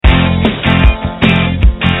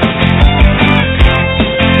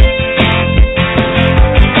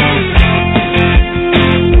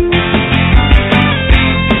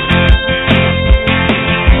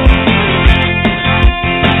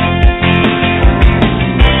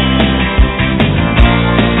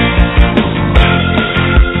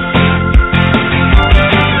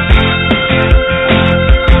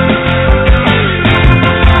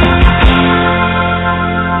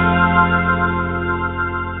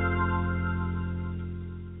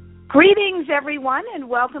Greetings, everyone, and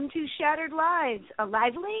welcome to Shattered Lives, a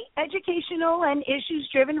lively, educational, and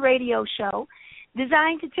issues-driven radio show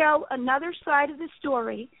designed to tell another side of the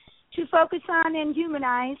story, to focus on and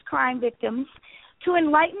humanize crime victims, to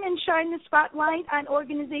enlighten and shine the spotlight on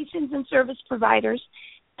organizations and service providers,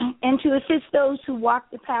 and to assist those who walk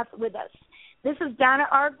the path with us. This is Donna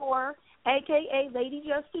R. Gore, a.k.a. Lady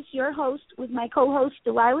Justice, your host, with my co-host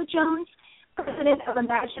Delilah Jones, president of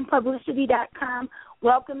ImaginePublicity.com,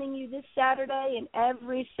 welcoming you this Saturday and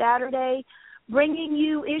every Saturday, bringing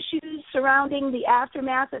you issues surrounding the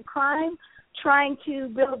aftermath of crime, trying to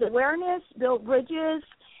build awareness, build bridges,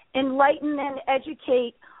 enlighten and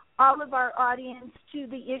educate all of our audience to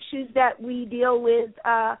the issues that we deal with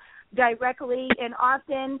directly and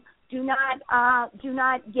often do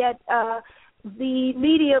not get the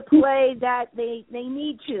media play that they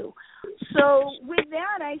need to. So with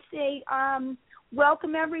that, I say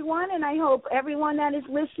welcome, everyone, and I hope everyone that is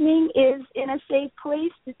listening is in a safe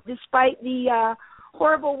place despite the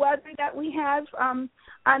horrible weather that we have on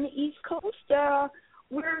the East Coast.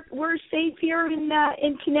 We're safe here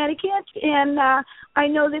in Connecticut, and I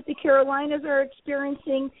know that the Carolinas are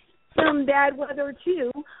experiencing some bad weather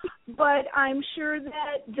too, but I'm sure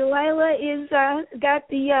that Delilah is got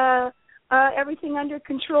the everything under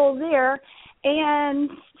control there, and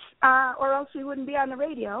or else we wouldn't be on the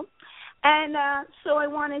radio. And so I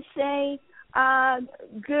want to say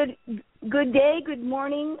good day, good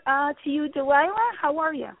morning to you, Delilah. How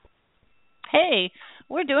are you? Hey,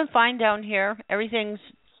 we're doing fine down here. Everything's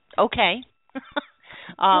okay.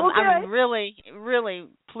 Well, I'm really, really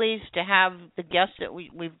pleased to have the guests that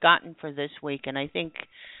we've gotten for this week, and I think,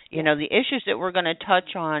 you know, the issues that we're going to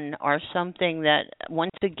touch on are something that,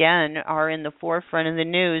 once again, are in the forefront of the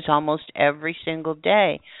news almost every single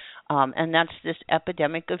day, and that's this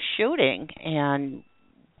epidemic of shooting. And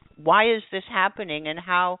why is this happening, and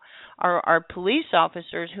how are our police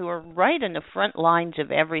officers, who are right in the front lines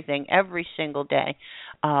of everything every single day,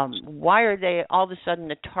 why are they all of a sudden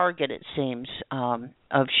the target, it seems,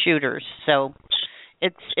 of shooters? So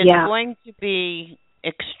it's going to be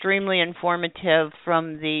extremely informative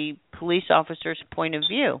from the police officer's point of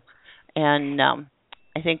view, and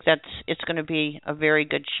I think it's going to be a very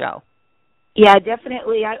good show. Yeah,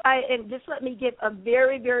 definitely. And just let me give a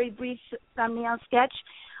very, very brief thumbnail sketch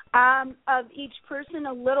of each person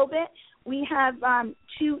a little bit. We have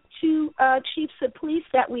two chiefs of police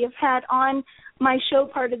that we have had on my show,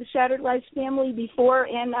 part of the Shattered Lives family, before,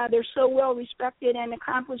 and they're so well respected and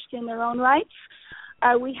accomplished in their own rights.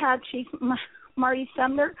 We have Chief Marty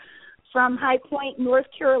Sumner from High Point, North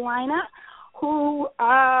Carolina, who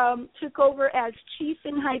took over as chief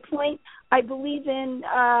in High Point, I believe, in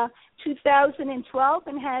 2012,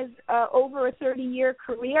 and has over a 30-year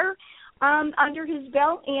career under his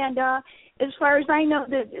belt. And as far as I know,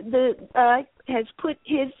 has put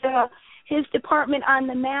his department on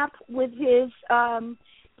the map with his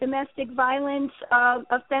domestic violence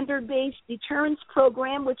offender-based deterrence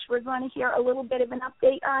program, which we're going to hear a little bit of an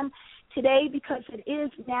update on today, because it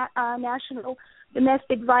is National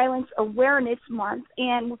Domestic Violence Awareness Month,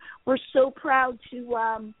 and we're so proud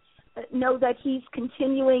to know that he's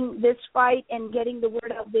continuing this fight and getting the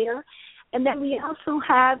word out there. And then we also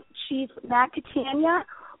have Chief Matt Catania,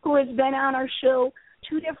 who has been on our show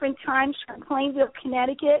 2 different times from Plainville,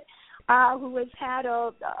 Connecticut, who has had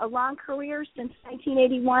a long career since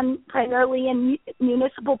 1981, primarily in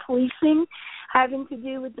municipal policing, having to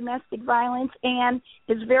do with domestic violence, and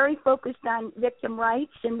is very focused on victim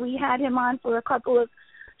rights. And we had him on for a couple of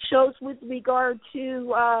shows with regard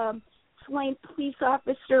to slain police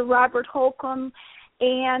officer Robert Holcomb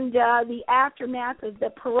and the aftermath of the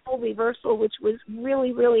parole reversal, which was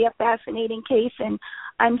really, really a fascinating case. And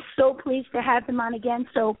I'm so pleased to have him on again.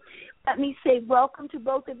 So let me say welcome to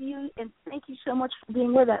both of you, and thank you so much for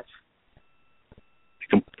being with us.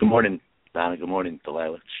 Good morning, Donna. Good morning,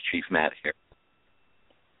 Delilah. It's Chief Matt here.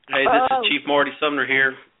 Hey, this is Chief Marty Sumner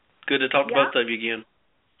here. Good to talk to both of you again.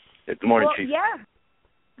 Good morning, Chief. Yeah.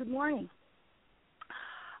 Good morning.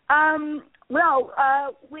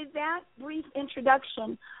 With that brief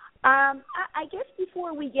introduction, I guess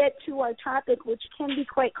before we get to our topic, which can be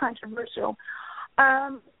quite controversial,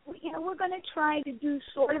 we're going to try to do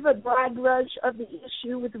sort of a broad brush of the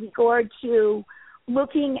issue with regard to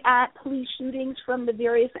looking at police shootings from the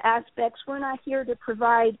various aspects. We're not here to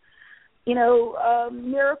provide,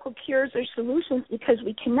 miracle cures or solutions, because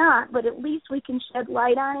we cannot, but at least we can shed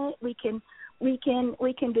light on it. We can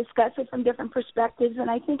discuss it from different perspectives, and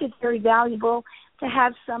I think it's very valuable to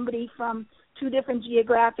have somebody from 2 different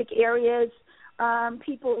geographic areas,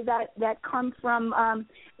 people that come from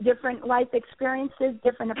different life experiences,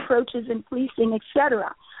 different approaches in policing,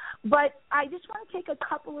 etc. But I just want to take a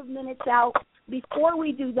couple of minutes out before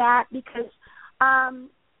we do that because,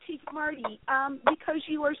 Chief Marty, because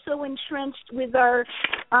you are so entrenched with our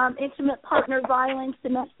intimate partner violence,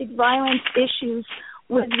 domestic violence issues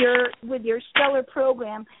with your stellar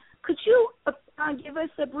program, could you give us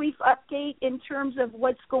a brief update in terms of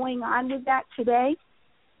what's going on with that today?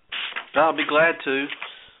 I'll be glad to.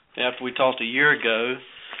 After we talked a year ago,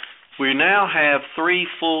 we now have 3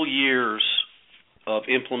 full years of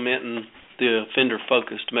implementing the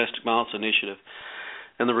offender-focused domestic violence initiative.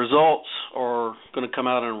 And the results are going to come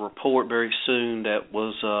out in a report very soon that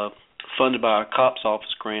was funded by a COPS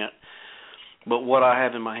office grant. But what I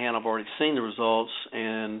have in my hand, I've already seen the results,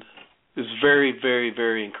 and it's very, very,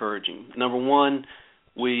 very encouraging. Number one,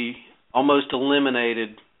 we almost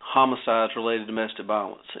eliminated homicides related to domestic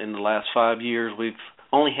violence. In the last 5 years, we've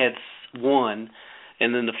only had 1,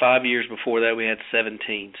 and then the 5 years before that, we had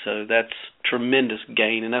 17. So that's tremendous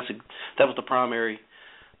gain, and that was the primary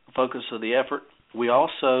focus of the effort. We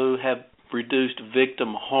also have reduced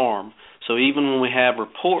victim harm. So even when we have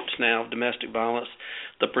reports now of domestic violence,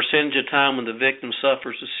 the percentage of time when the victim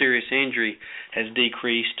suffers a serious injury has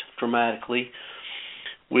decreased dramatically.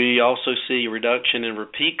 We also see a reduction in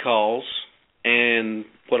repeat calls, and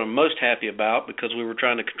what I'm most happy about, because we were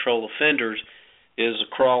trying to control offenders, is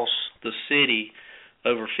across the city,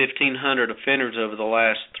 over 1,500 offenders over the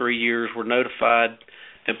last 3 years were notified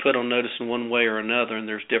and put on notice in one way or another, and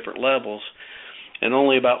there's different levels. And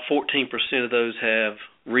only about 14% of those have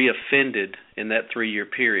reoffended in that 3-year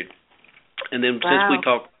period. And then since we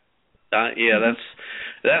talked,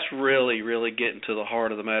 that's really, really getting to the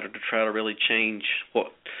heart of the matter to try to really change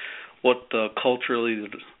what culturally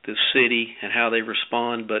the city and how they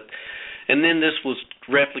respond. And then this was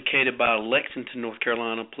replicated by Lexington, North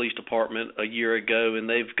Carolina Police Department a year ago, and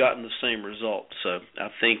they've gotten the same results. So I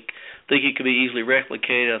think it could be easily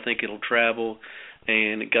replicated. I think it'll travel,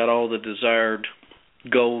 and it got all the desired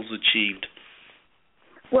goals achieved.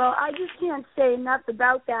 Well, I just can't say enough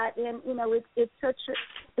about that, and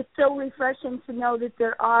it's so refreshing to know that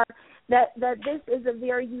that this is a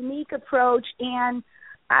very unique approach, and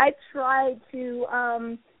I tried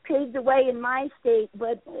to pave the way in my state,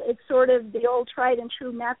 but it's sort of the old tried and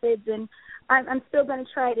true methods, and I'm still going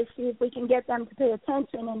to try to see if we can get them to pay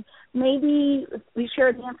attention, and maybe we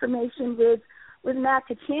share the information with Matt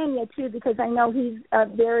Catania too, because I know he's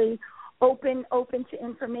very open to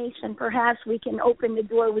information. Perhaps we can open the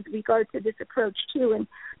door with regard to this approach too. And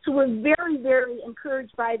so we're very, very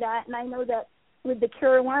encouraged by that. And I know that with the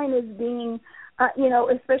Carolinas being,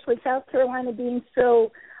 especially South Carolina being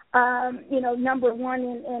so, number one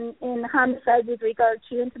in homicide with regard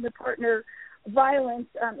to intimate partner violence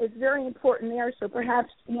is very important there. So perhaps,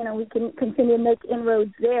 we can continue to make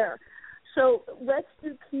inroads there. So let's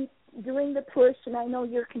keep doing the push. And I know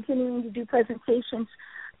you're continuing to do presentations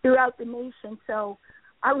throughout the nation, so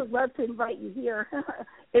I would love to invite you here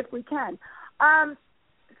if we can.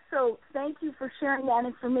 So thank you for sharing that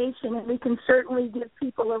information, and we can certainly give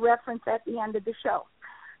people a reference at the end of the show.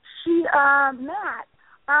 Matt,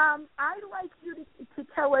 I'd like you to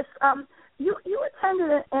tell us, you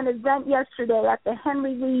attended an event yesterday at the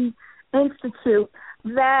Henry Lee Institute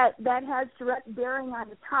that has direct bearing on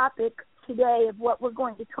the topic today of what we're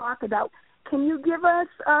going to talk about. Can you give us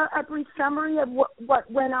a brief summary of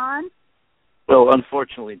what went on? Well,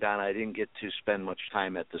 unfortunately, Donna, I didn't get to spend much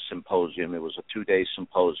time at the symposium. It was a 2-day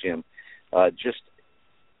symposium. Just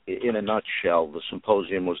in a nutshell, the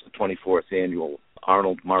symposium was the 24th annual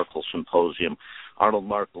Arnold Markel Symposium. Arnold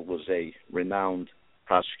Markel was a renowned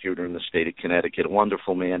prosecutor in the state of Connecticut, a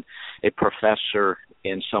wonderful man, a professor,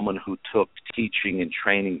 and someone who took teaching and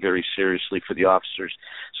training very seriously for the officers.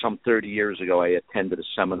 Some 30 years ago, I attended a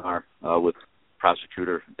seminar with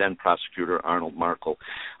then prosecutor Arnold Markel.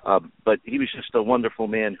 But he was just a wonderful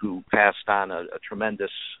man who passed on a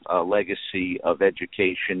tremendous legacy of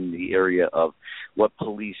education in the area of what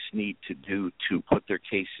police need to do to put their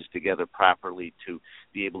cases together properly, to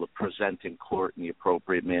be able to present in court in the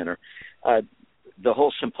appropriate manner. The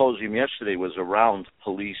whole symposium yesterday was around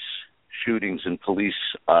police shootings and police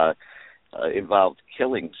involved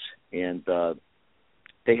killings, and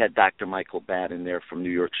they had Dr. Michael Batten there from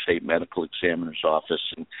New York State Medical Examiner's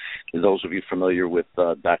Office. And those of you familiar with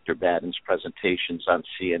Dr. Batten's presentations on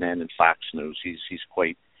CNN and Fox News, he's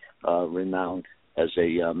quite renowned as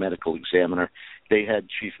a medical examiner. They had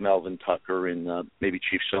Chief Melvin Tucker, and maybe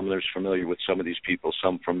Chief Sumner's familiar with some of these people,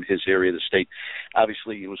 some from his area of the state.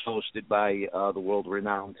 Obviously, it was hosted by the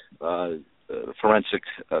world-renowned forensic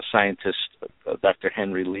scientist, Dr.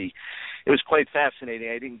 Henry Lee. It was quite fascinating.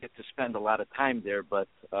 I didn't get to spend a lot of time there, but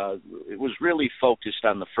it was really focused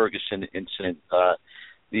on the Ferguson incident.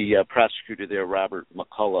 the prosecutor there, Robert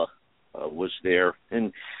McCullough, was there,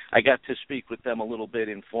 and I got to speak with them a little bit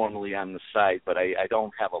informally on the site, but I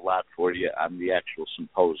don't have a lot for you on the actual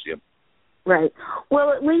symposium. Right.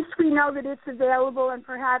 Well, at least we know that it's available, and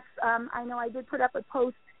perhaps I know I did put up a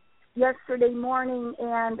post yesterday morning,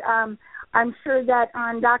 and I'm sure that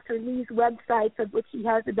on Dr. Lee's website, of which he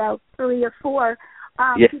has about 3 or 4,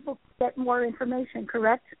 people get more information,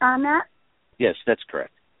 correct, on that? Yes, that's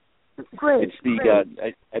correct. Great. It's the,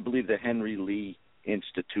 great. I believe, the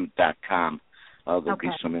HenryLeeInstitute.com. There'll be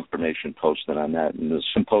some information posted on that, and the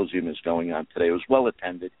symposium is going on today. It was well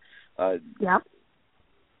attended. Yep.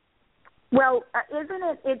 Well, isn't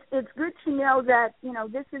it? It's good to know that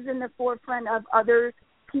this is in the forefront of other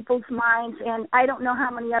people's minds, and I don't know how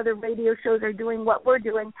many other radio shows are doing what we're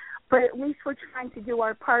doing, but at least we're trying to do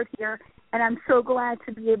our part here, and I'm so glad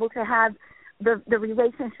to be able to have the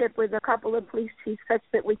relationship with a couple of police chiefs such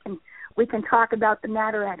that we can talk about the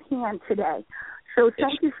matter at hand today. So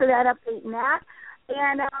thank you for that update, Matt.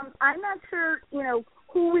 And I'm not sure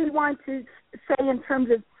who we want to say in terms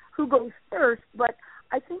of who goes first, but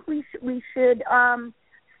I think we should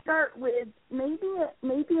start with maybe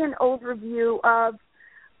an overview of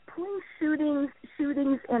police shootings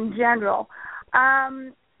in general.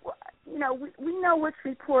 We know what's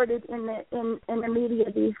reported in the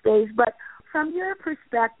media these days, but from your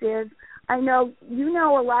perspective, I know you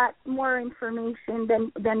know a lot more information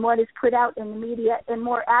than what is put out in the media, and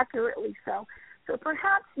more accurately so. So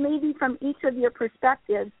perhaps maybe from each of your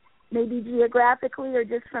perspectives, maybe geographically or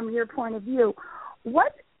just from your point of view,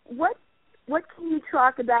 what can you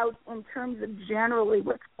talk about in terms of generally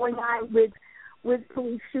what's going on with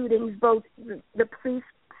police shootings, both the police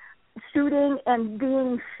shooting and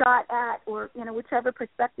being shot at, or whichever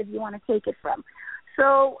perspective you want to take it from.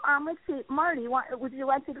 So let's see, Marty, would you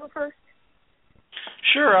like to go first?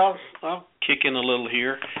 Sure, I'll kick in a little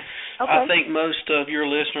here. Okay. I think most of your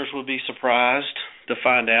listeners would be surprised to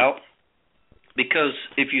find out, because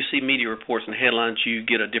if you see media reports and headlines, you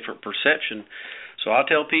get a different perception. So I'll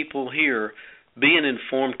tell people here, be an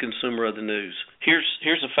informed consumer of the news.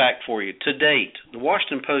 Here's a fact for you. To date, the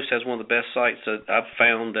Washington Post has one of the best sites that I've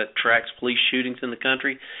found that tracks police shootings in the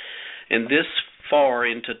country. And this far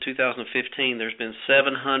into 2015, there's been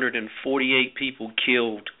 748 people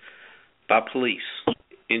killed by police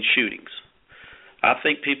in shootings. I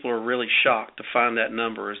think people are really shocked to find that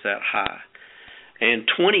number is that high. And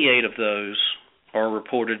 28 of those are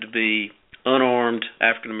reported to be unarmed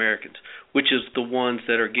African Americans, which is the ones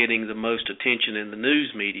that are getting the most attention in the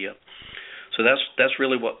news media. So that's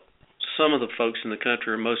really what some of the folks in the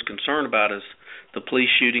country are most concerned about, is the police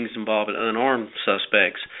shootings involving unarmed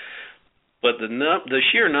suspects. But the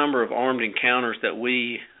sheer number of armed encounters that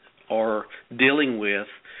we are dealing with,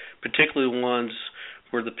 particularly ones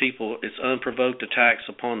where it's unprovoked attacks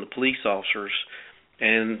upon the police officers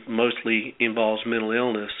and mostly involves mental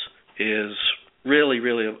illness, is really,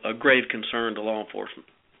 really a grave concern to law enforcement.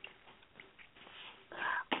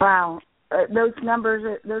 Wow, those numbers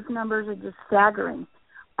are just staggering.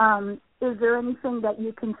 Is there anything that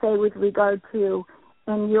you can say with regard to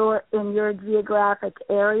in your geographic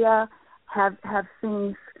area? Have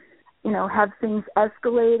things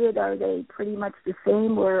escalated? Are they pretty much the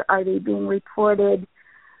same, or are they being reported,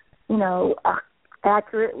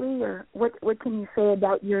 accurately? Or what can you say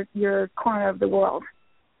about your corner of the world?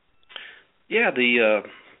 Yeah,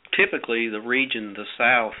 typically the region, the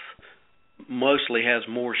South, mostly has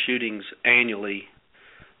more shootings annually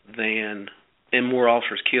and more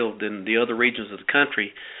officers killed than the other regions of the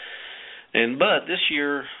country. But this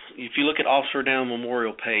year, if you look at Officer Down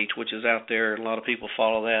Memorial page, which is out there, and a lot of people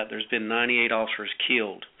follow that, there's been 98 officers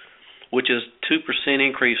killed, which is 2%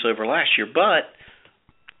 increase over last year. But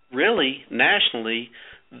really, nationally,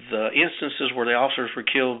 the instances where the officers were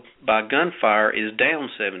killed by gunfire is down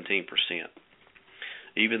 17%,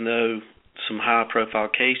 even though some high-profile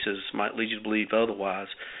cases might lead you to believe otherwise.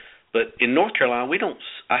 But in North Carolina,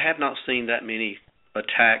 I have not seen that many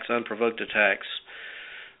attacks, unprovoked attacks,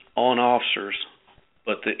 on officers,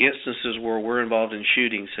 but the instances where we're involved in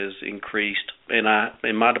shootings has increased. And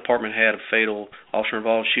my department had a fatal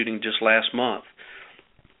officer-involved shooting just last month.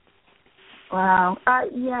 Wow.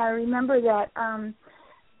 Yeah, I remember that.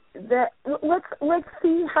 Let's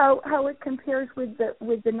see how it compares with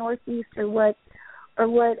the Northeast, or what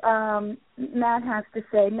Matt has to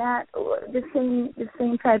say. Matt, the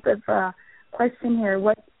same type of question here.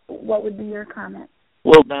 What would be your comment?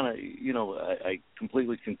 Well, Donna, I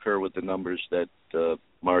completely concur with the numbers that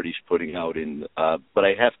Marty's putting out, but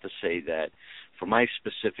I have to say that for my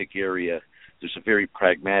specific area, There's a very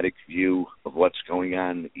pragmatic view of what's going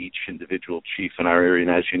on, each individual chief in our area.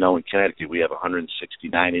 And as you know, in Connecticut, we have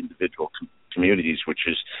 169 individual communities, which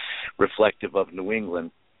is reflective of New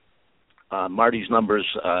England. Marty's numbers,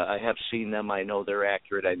 I have seen them. I know they're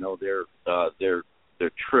accurate. I know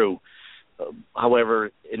they're true.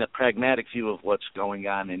 However, in a pragmatic view of what's going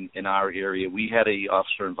on in our area, we had a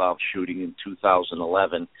officer-involved shooting in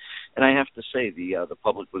 2011, and I have to say the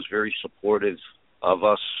public was very supportive of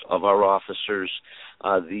us, of our officers.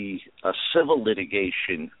 The civil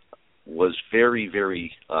litigation was very,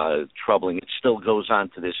 very troubling. It still goes on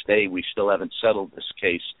to this day. We still haven't settled this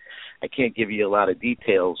case. I can't give you a lot of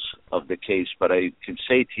details of the case, but I can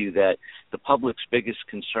say to you that the public's biggest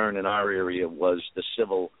concern in our area was the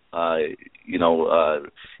civil,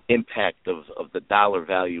 impact of the dollar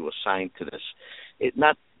value assigned to this.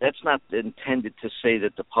 That's not intended to say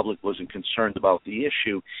that the public wasn't concerned about the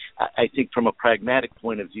issue. I think from a pragmatic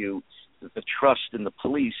point of view, the trust in the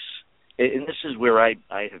police, and this is where I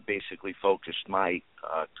have basically focused my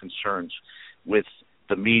concerns with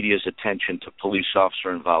the media's attention to police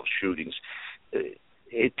officer-involved shootings.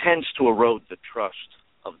 It tends to erode the trust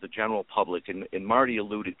of the general public, and Marty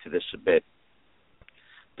alluded to this a bit.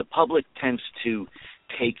 The public tends to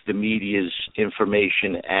take the media's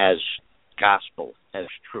information as gospel, as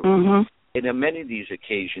truth. Mm-hmm. And on many of these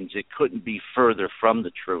occasions, it couldn't be further from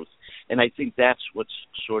the truth. And I think that's what's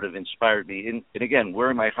sort of inspired me. And again,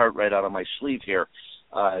 wearing my heart right out on my sleeve here,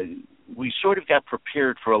 we sort of got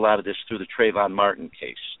prepared for a lot of this through the Trayvon Martin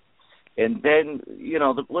case. And then,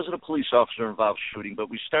 there wasn't a police officer-involved shooting, but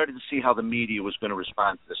we started to see how the media was going to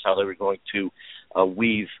respond to this, how they were going to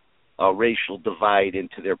weave a racial divide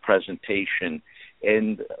into their presentation.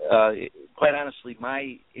 And quite honestly,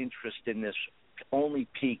 my interest in this only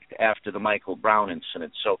peaked after the Michael Brown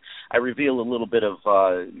incident. So I reveal a little bit of,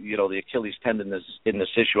 the Achilles tendon in this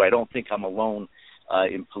issue. I don't think I'm alone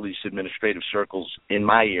in police administrative circles in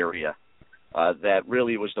my area. That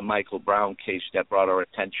really was the Michael Brown case that brought our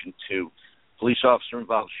attention to police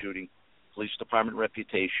officer-involved shooting, police department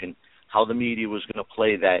reputation, how the media was going to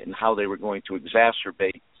play that, and how they were going to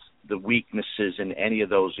exacerbate the weaknesses in any of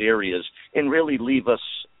those areas and really leave us,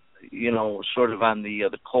 sort of on the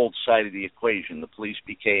cold side of the equation. The police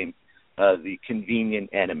became the convenient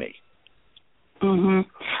enemy. Mm-hmm.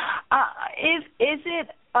 Is it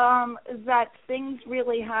that things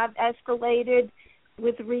really have escalated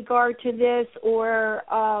with regard to this, or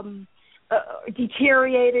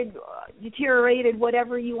deteriorated,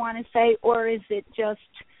 whatever you want to say, or is it just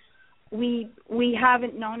we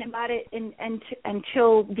haven't known about it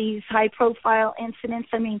until these high-profile incidents?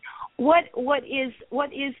 I mean, what is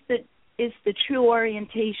the true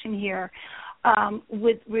orientation here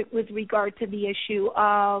with regard to the issue?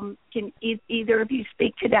 Can either of you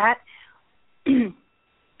speak to that?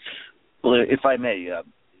 Well, if I may,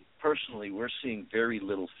 personally, we're seeing very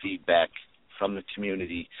little feedback from the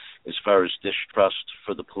community as far as distrust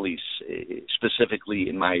for the police, specifically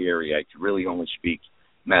in my area. I could really only speak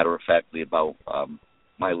matter-of-factly about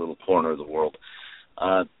my little corner of the world.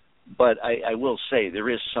 But I will say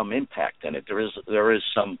there is some impact in it. There is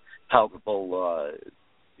some palpable,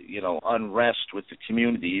 unrest with the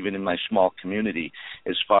community, even in my small community,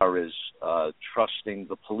 as far as trusting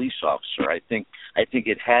the police officer. I think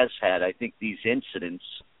it has had. I think these incidents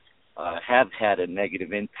have had a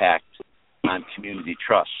negative impact on community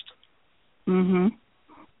trust. Mm-hmm.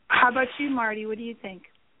 How about you, Marty? What do you think?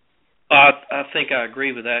 I think I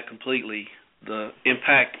agree with that completely. The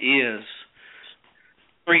impact is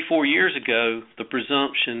 3-4 years ago, the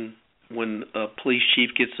presumption when a police chief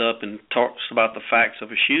gets up and talks about the facts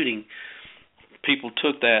of a shooting, people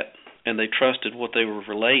took that and they trusted what they were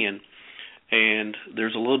relaying. And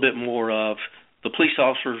there's a little bit more of the police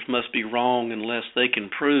officers must be wrong unless they can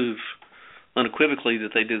prove unequivocally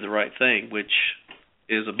that they did the right thing, which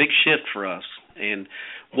is a big shift for us. And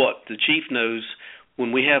what the chief knows,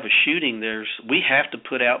 when we have a shooting, we have to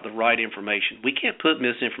put out the right information. We can't put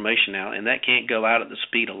misinformation out, and that can't go out at the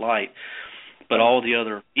speed of light. But all the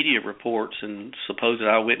other media reports and supposed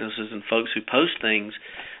eyewitnesses and folks who post things,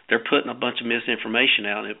 they're putting a bunch of misinformation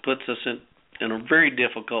out, and it puts us in a very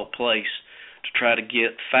difficult place to try to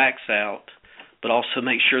get facts out, but also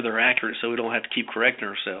make sure they're accurate so we don't have to keep correcting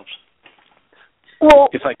ourselves. Well,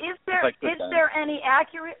 is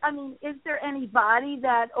there any body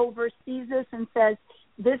that oversees this and says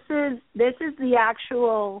these are the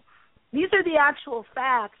actual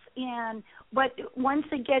facts, but once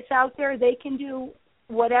it gets out there, they can do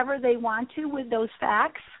whatever they want to with those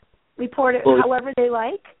facts, report it however they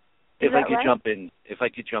like? If I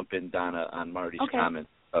could jump in, Donna, on Marty's comment,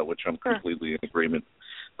 which I'm completely in agreement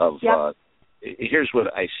of. Yep. here's what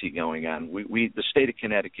I see going on. The state of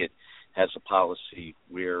Connecticut has a policy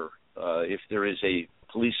where if there is a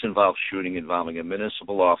police-involved shooting involving a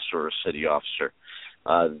municipal officer or a city officer,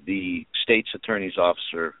 the state's attorney's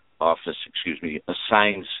office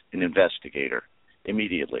assigns an investigator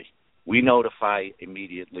immediately. We notify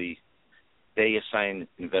immediately. They assign an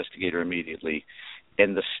investigator immediately,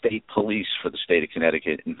 and the state police for the state of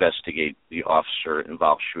Connecticut investigate the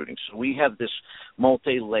officer-involved shooting. So we have this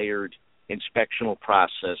multi-layered inspectional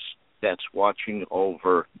process that's watching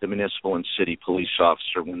over the municipal and city police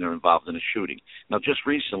officer when they're involved in a shooting. Now, just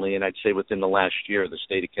recently, and I'd say within the last year, the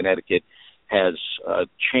state of Connecticut has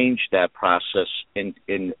changed that process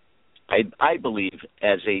in I believe,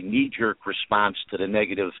 as a knee-jerk response to the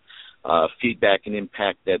negative feedback and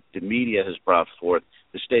impact that the media has brought forth.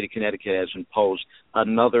 The state of Connecticut has imposed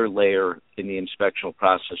another layer in the inspectional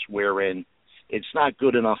process wherein it's not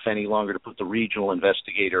good enough any longer to put the regional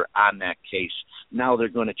investigator on that case. Now they're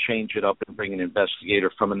going to change it up and bring an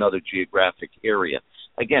investigator from another geographic area.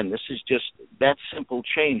 Again, this is just that simple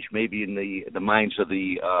change. Maybe in the minds of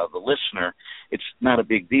the listener, it's not a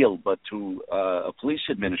big deal, but to a police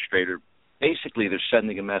administrator, basically they're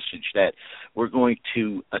sending a message that we're going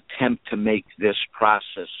to attempt to make this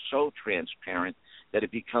process so transparent that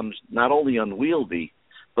it becomes not only unwieldy,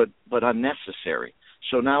 but unnecessary.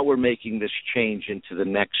 So now we're making this change into the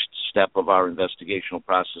next step of our investigational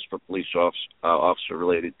process for police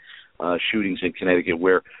officer-related shootings in Connecticut,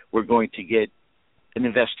 where we're going to get an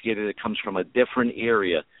investigator that comes from a different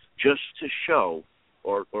area just to show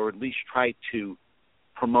or at least try to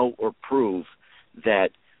promote or prove that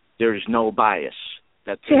there's no bias.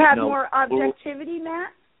 That to have more objectivity, Matt?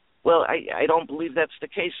 Well, I don't believe that's the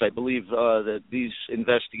case. I believe that these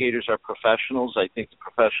investigators are professionals. I think the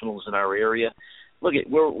professionals in our area, look,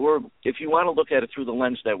 we're if you want to look at it through the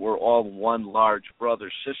lens that we're all one large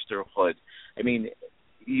brother-sisterhood, I mean,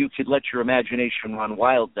 you could let your imagination run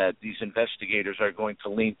wild that these investigators are going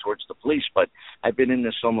to lean towards the police, but I've been in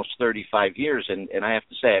this almost 35 years, and I have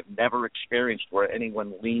to say I've never experienced where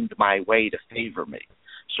anyone leaned my way to favor me.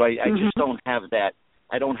 So I just don't have that.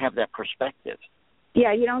 I don't have that perspective.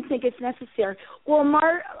 Yeah, you don't think it's necessary. Well,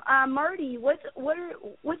 Marty, what's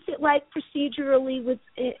it like procedurally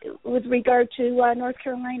with regard to North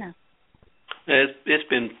Carolina? It's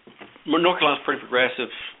been North Carolina's pretty progressive.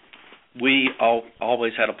 We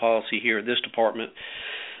always had a policy here at this department.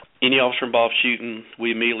 Any officer involved shooting,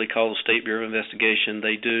 we immediately call the State Bureau of Investigation.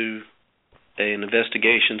 They do an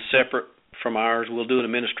investigation separate from ours. We'll do an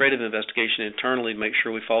administrative investigation internally to make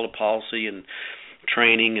sure we follow policy and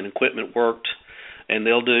training and equipment worked. And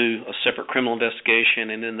they'll do a separate criminal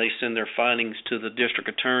investigation, and then they send their findings to the district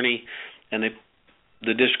attorney, and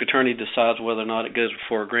the district attorney decides whether or not it goes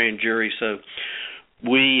before a grand jury. So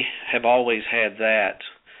we have always had that.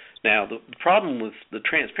 Now, the problem with the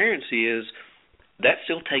transparency is that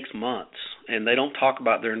still takes months, and they don't talk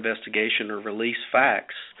about their investigation or release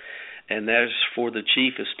facts, and that's for the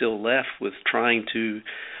chief is still left with trying to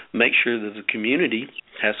make sure that the community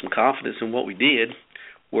has some confidence in what we did,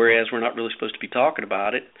 whereas we're not really supposed to be talking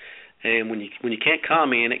about it. And when you can't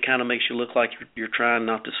comment, it kind of makes you look like you're trying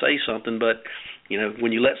not to say something. But, you know,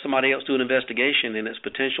 when you let somebody else do an investigation and it's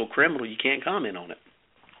potential criminal, you can't comment on it.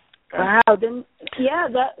 Wow, then, yeah,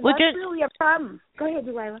 that's really a problem. Go ahead,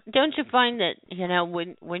 Delilah. Don't you find that, you know,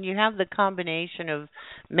 when you have the combination of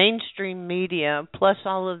mainstream media plus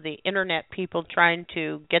all of the Internet people trying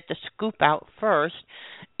to get the scoop out first,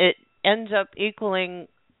 it ends up equaling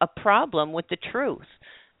a problem with the truth?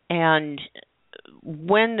 And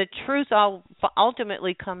when the truth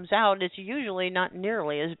ultimately comes out, it's usually not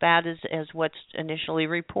nearly as bad as what's initially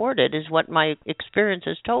reported, is what my experience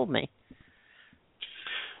has told me.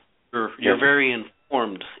 You're very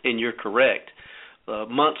informed, and you're correct.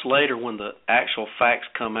 Months later, when the actual facts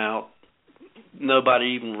come out,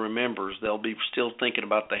 nobody even remembers. They'll be still thinking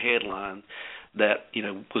about the headline that, you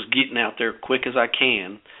know, was getting out there quick as I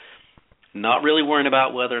can, not really worrying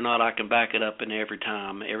about whether or not I can back it up in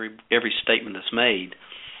every statement that's made.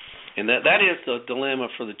 And that is the dilemma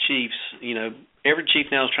for the chiefs. You know, every chief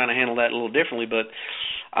now is trying to handle that a little differently, but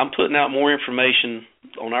I'm putting out more information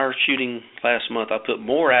on our shooting last month. I put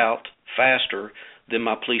more out faster than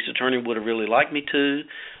my police attorney would have really liked me to,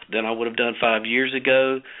 than I would have done 5 years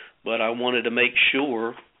ago, but I wanted to make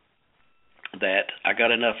sure that I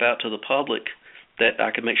got enough out to the public that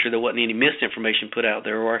I could make sure there wasn't any misinformation put out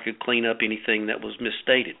there, or I could clean up anything that was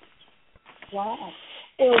misstated. Wow.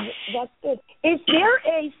 That's good. Is there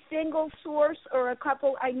a single source or a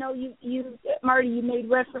couple? I know you Marty, you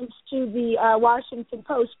made reference to the Washington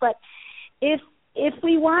Post, but if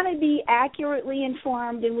we want to be accurately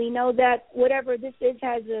informed and we know that whatever this is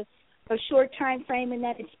has a a short time frame, and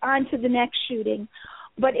then it's on to the next shooting.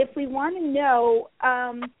 But if we want to know,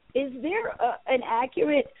 is there an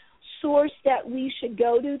accurate source that we should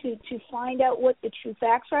go to find out what the true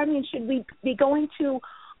facts are? I mean, should we be going to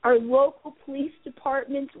our local police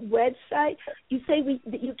department's website? You say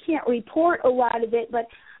that you can't report a lot of it, but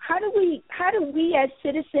how do we as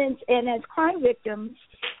citizens and as crime victims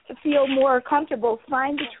feel more comfortable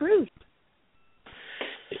find the truth?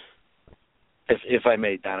 If I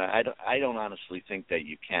may, Donna, I don't honestly think that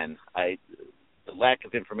you can. The lack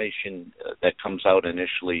of information that comes out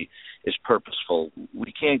initially is purposeful.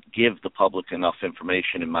 We can't give the public enough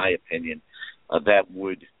information, in my opinion, that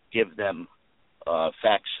would give them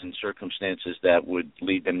facts and circumstances that would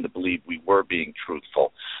lead them to believe we were being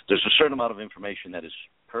truthful. There's a certain amount of information that is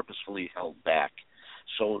purposefully held back.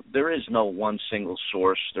 So there is no one single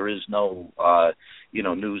source. There is no,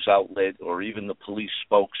 news outlet or even the police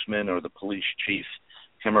spokesman or the police chief,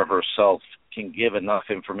 him or herself, can give enough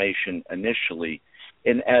information initially.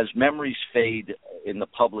 And as memories fade in the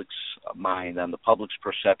public's mind, on the public's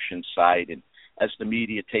perception side, and as the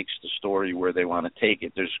media takes the story where they want to take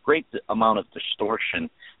it, there's a great amount of distortion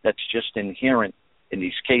that's just inherent in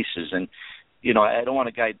these cases. And, I don't want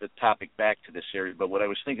to guide the topic back to this area, but what I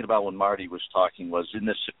was thinking about when Marty was talking was in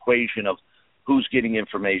this equation of who's getting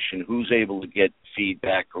information, who's able to get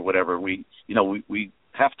feedback or whatever, we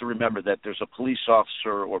have to remember that there's a police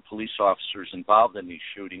officer or police officers involved in these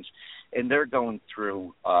shootings, and they're going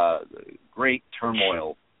through great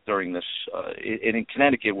turmoil during this. And in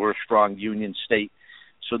Connecticut, we're a strong union state,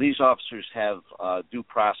 so these officers have due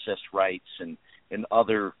process rights and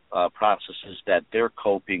other processes that they're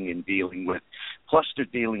coping and dealing with. Plus, they're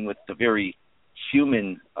dealing with the very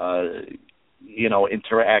human,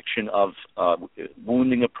 interaction of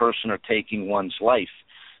wounding a person or taking one's life.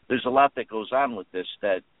 There's a lot that goes on with this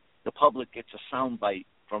that the public gets a soundbite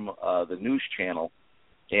from the news channel,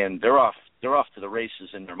 and they're off to the races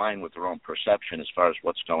in their mind with their own perception as far as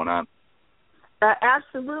what's going on.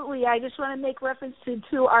 Absolutely. I just want to make reference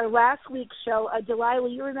to our last week's show. Delilah,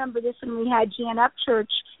 you remember this when we had Jan Upchurch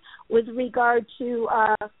with regard to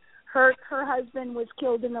her husband was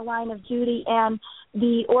killed in the line of duty, and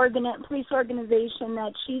the police organization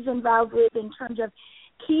that she's involved with in terms of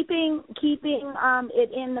keeping it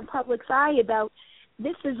in the public's eye about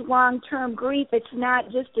this is long-term grief. It's not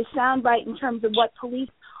just a soundbite in terms of what police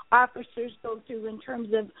officers go through in terms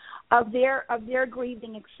of their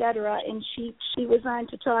grieving, etc. And she was on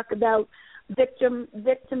to talk about victim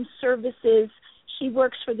services. She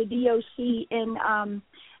works for the DOC in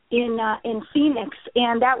Phoenix,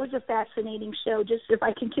 and that was a fascinating show. Just if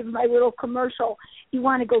I can give my little commercial, you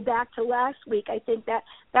want to go back to last week, I think that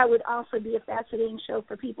would also be a fascinating show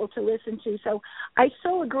for people to listen to. So I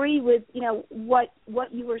so agree with what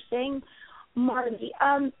you were saying, Marty.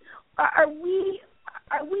 Are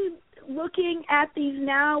we looking at these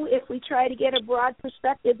now, if we try to get a broad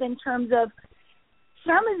perspective in terms of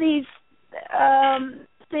some of these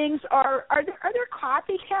things? Are there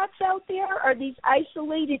copycats out there? Are these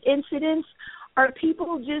isolated incidents? Are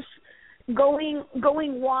people just going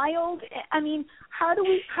wild? I mean, how do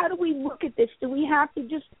we look at this? Do we have to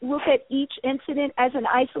just look at each incident as an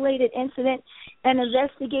isolated incident and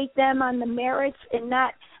investigate them on the merits and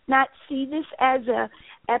not see this as a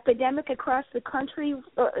epidemic across the country,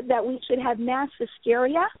 that we should have mass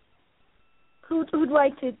hysteria? Who'd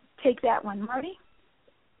like to take that one, Marty?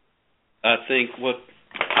 I think what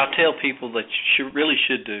I tell people that you really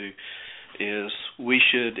should do is we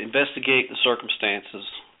should investigate the circumstances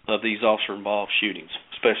of these officer-involved shootings,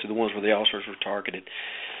 especially the ones where the officers were targeted.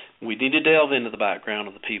 We need to delve into the background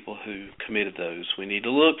of the people who committed those. We need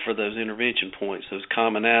to look for those intervention points, those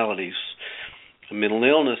commonalities. Mental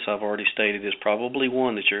illness, I've already stated, is probably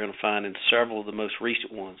one that you're going to find in several of the most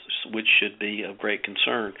recent ones, which should be of great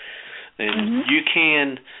concern. And you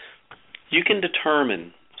can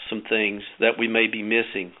determine some things that we may be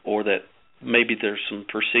missing, or that maybe there's some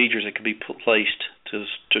procedures that could be placed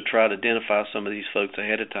to try to identify some of these folks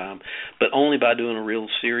ahead of time, but only by doing a real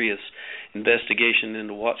serious investigation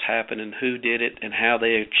into what's happened and who did it and how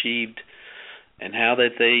they achieved and how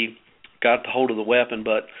that they got the hold of the weapon.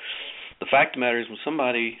 But the fact of the matter is, when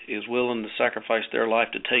somebody is willing to sacrifice their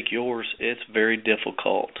life to take yours, it's very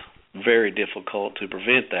difficult to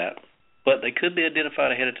prevent that. But they could be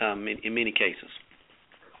identified ahead of time in many cases.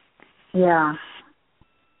 Yeah.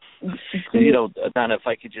 Donna, if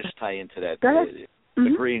I could just tie into that,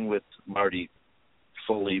 agreeing with Marty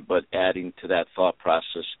fully, but adding to that thought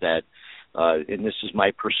process that, and this is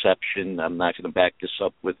my perception, I'm not going to back this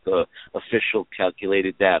up with official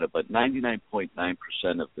calculated data, but 99.9%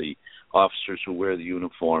 of the officers who wear the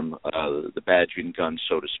uniform, the badge and gun,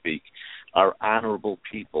 so to speak, are honorable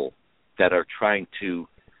people that are trying to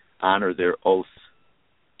honor their oath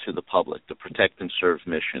to the public, the protect and serve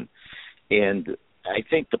mission. And I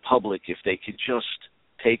think the public, if they could just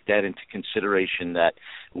take that into consideration, that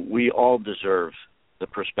we all deserve the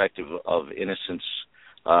perspective of innocence,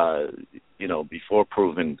 before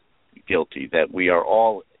proven guilty, that we are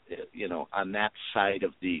all, on that side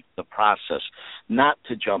of the process, not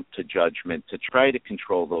to jump to judgment, to try to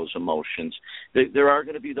control those emotions. There are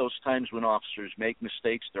going to be those times when officers make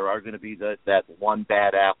mistakes. There are going to be that one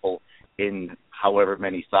bad apple in however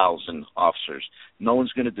many thousand officers. No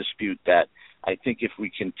one's going to dispute that. I think if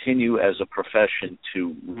we continue as a profession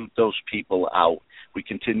to root those people out, we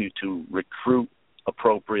continue to recruit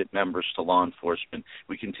appropriate members to law enforcement,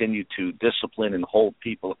 we continue to discipline and hold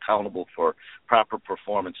people accountable for proper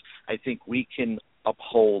performance, I think we can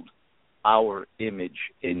uphold our image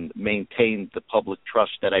and maintain the public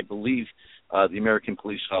trust that I believe the American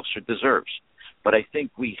police officer deserves. But I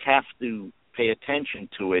think we have to pay attention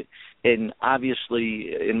to it, and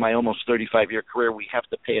obviously in my almost 35-year career, we have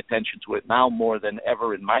to pay attention to it now more than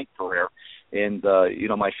ever in my career. And,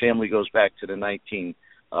 my family goes back to the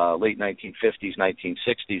late 1950s,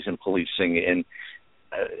 1960s in policing, and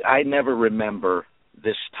I never remember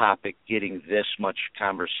this topic getting this much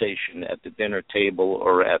conversation at the dinner table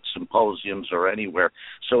or at symposiums or anywhere.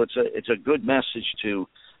 So it's a good message to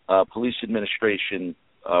police administration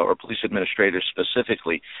or police administrators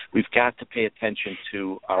specifically. We've got to pay attention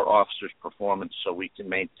to our officers' performance so we can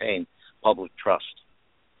maintain public trust.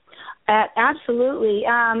 Absolutely.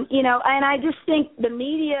 And I just think the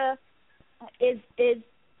media is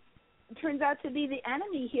turns out to be the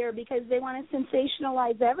enemy here because they want to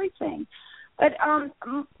sensationalize everything. But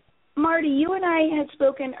Marty, you and I had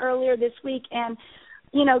spoken earlier this week, and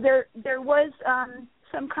there was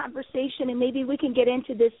some conversation, and maybe we can get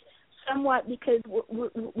into this somewhat because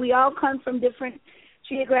we all come from different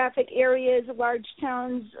geographic areas, large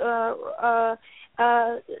towns,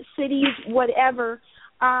 cities, whatever.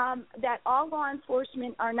 That all law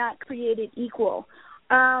enforcement are not created equal.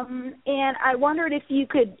 And I wondered if you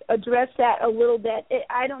could address that a little bit.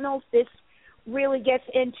 I don't know if this really gets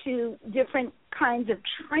into different kinds of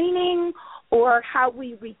training or how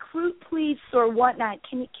we recruit police or whatnot.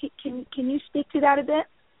 Can you speak to that a bit?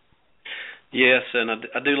 Yes, and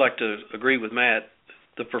I do like to agree with Matt.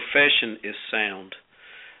 The profession is sound,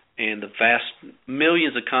 and the vast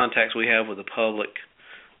millions of contacts we have with the public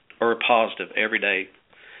are positive every day.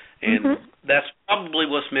 And that's probably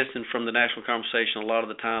what's missing from the national conversation a lot of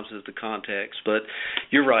the times is the context. But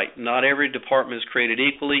you're right. Not every department is created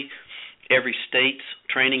equally. Every state's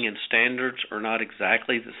training and standards are not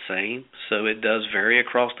exactly the same, so it does vary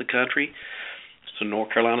across the country. So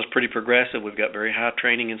North Carolina's pretty progressive. We've got very high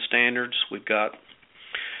training and standards. We've got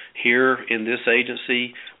here in this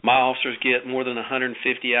agency, my officers get more than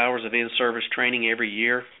 150 hours of in-service training every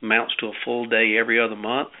year, amounts to a full day every other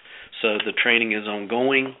month. So the training is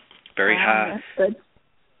ongoing. Very high. That's good.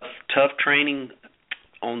 Tough training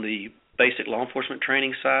on the basic law enforcement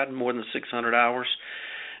training side, more than 600 hours.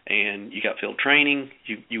 And you got field training.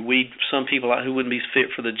 You weed some people out who wouldn't be fit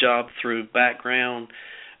for the job through background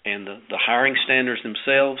and the hiring standards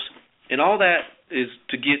themselves. And all that is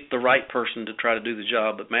to get the right person to try to do the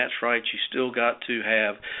job. But Matt's right. You still got to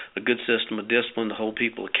have a good system of discipline to hold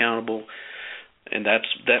people accountable. And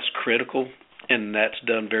that's critical. And that's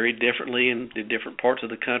done very differently in different parts of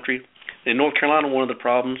the country. In North Carolina, one of the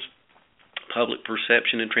problems, public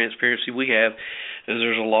perception and transparency we have, is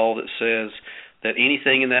there's a law that says that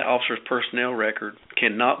anything in that officer's personnel record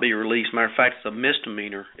cannot be released. Matter of fact, it's a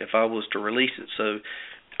misdemeanor if I was to release it. So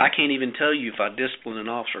I can't even tell you if I discipline an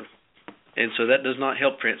officer. And so that does not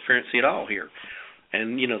help transparency at all here.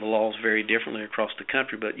 And, the laws vary differently across the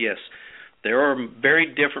country. But, yes, there are very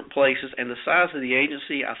different places, and the size of the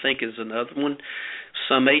agency, I think, is another one.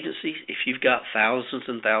 Some agencies, if you've got thousands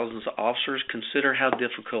and thousands of officers, consider how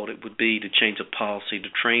difficult it would be to change a policy, to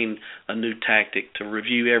train a new tactic, to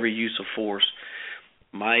review every use of force.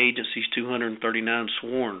 My agency's 239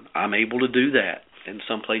 sworn. I'm able to do that. In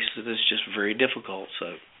some places, it's just very difficult.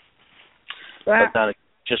 So,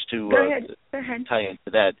 just to tie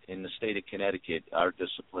into that, in the state of Connecticut, our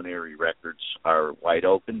disciplinary records are wide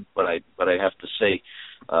open, but I have to say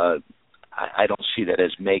I don't see that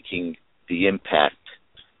as making the impact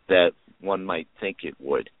that one might think it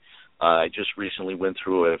would. I just recently went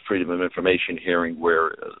through a Freedom of Information hearing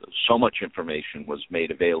where so much information was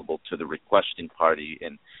made available to the requesting party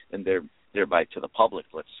and thereby to the public,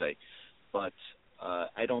 let's say. But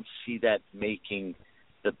I don't see that making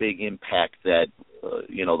the big impact that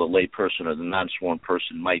the lay person or the non-sworn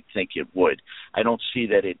person might think it would. I don't see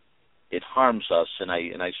that it harms us, and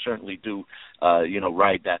I certainly do,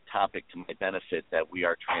 ride that topic to my benefit that we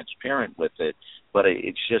are transparent with it, but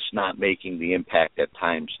it's just not making the impact at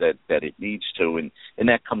times that it needs to, and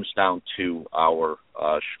that comes down to our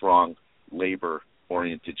strong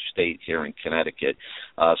labor-oriented state here in Connecticut.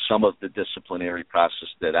 Some of the disciplinary process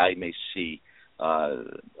that I may see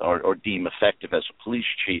or deem effective as a police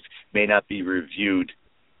chief may not be reviewed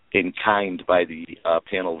in kind by the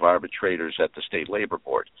panel of arbitrators at the State Labor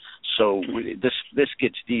Board. So this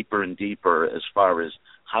gets deeper and deeper as far as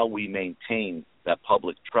how we maintain that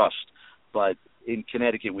public trust. But in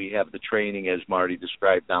Connecticut, we have the training, as Marty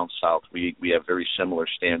described, down south. We have very similar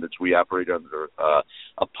standards. We operate under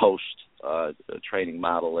a post training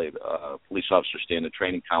model, a police officer standard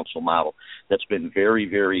training council model that's been very,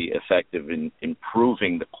 very effective in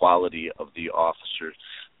improving the quality of the officers.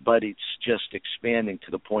 But it's just expanding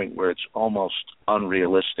to the point where it's almost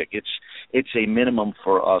unrealistic. It's a minimum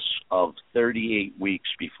for us of 38 weeks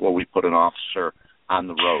before we put an officer on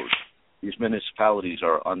the road. These municipalities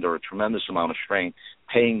are under a tremendous amount of strain,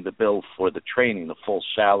 paying the bill for the training, the full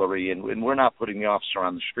salary, and we're not putting the officer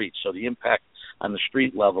on the street. So the impact on the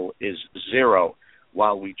street level is zero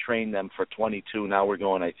while we train them for 22. Now we're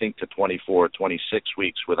going, I think, to 24, 26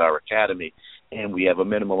 weeks with our academy, and we have a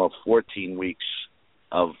minimum of 14 weeks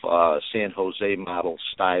of San Jose model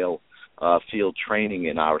style field training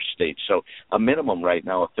in our state. So a minimum right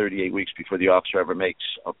now of 38 weeks before the officer ever makes,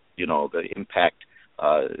 the impact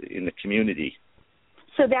in the community.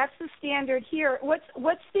 So that's the standard here.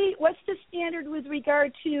 What's the standard with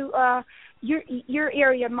regard to your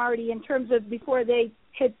area, Marty, in terms of before they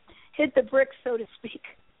hit the bricks, so to speak?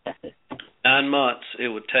 9 months it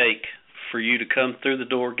would take for you to come through the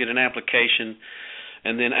door, get an application,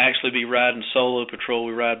 and then actually be riding solo patrol.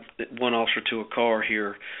 We ride one officer to a car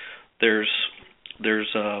here. There's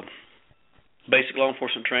basic law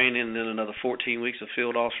enforcement training, and then another 14 weeks of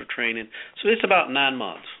field officer training. So it's about 9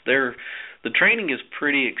 months. The training is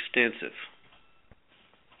pretty extensive.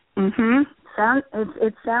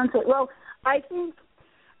 It sounds it. Well, I think,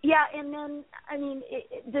 yeah. And then, I mean,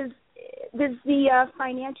 does the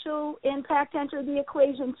financial impact enter the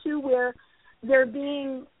equation too, where they're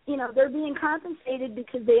being compensated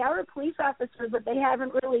because they are a police officer, but they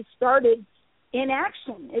haven't really started in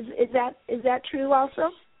action? Is that true also?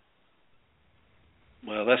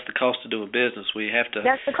 Well, that's the cost of doing business. We have to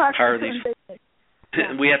That's the cost hire of doing these. business.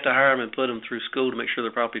 We have to hire them and put them through school to make sure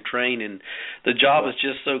they're properly trained. And the job is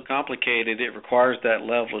just so complicated. It requires that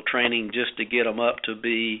level of training just to get them up to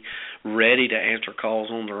be ready to answer calls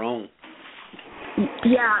on their own.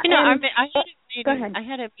 Yeah. I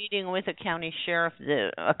had a meeting with a county sheriff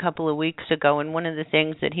a couple of weeks ago, and one of the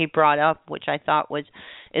things that he brought up, which I thought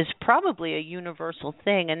is probably a universal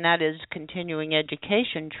thing, and that is continuing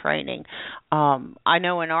education training. I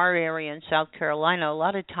know in our area in South Carolina, a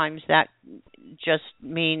lot of times that just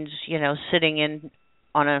means, sitting in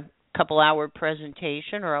on a couple-hour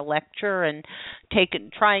presentation or a lecture and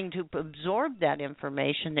trying to absorb that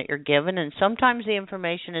information that you're given, and sometimes the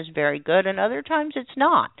information is very good and other times it's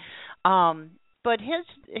not. But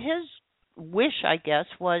his wish, I guess,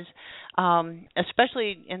 was,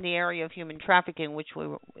 especially in the area of human trafficking, which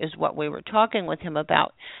is what we were talking with him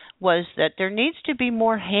about, was that there needs to be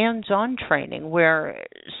more hands-on training where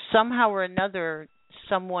somehow or another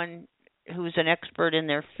someone who's an expert in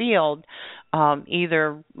their field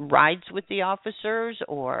either rides with the officers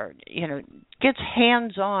or, gets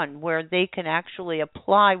hands-on where they can actually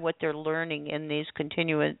apply what they're learning in these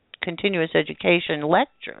continuous education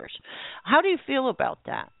lectures. How do you feel about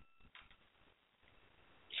that?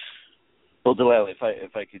 Well, Delilah,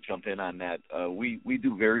 if I could jump in on that, we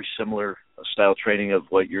do very similar style training of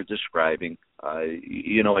what you're describing.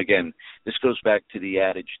 Again, this goes back to the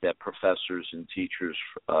adage that professors and teachers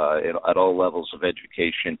at all levels of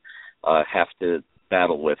education have to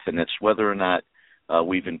battle with, and it's whether or not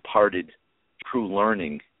we've imparted true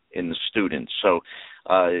learning in the students. So,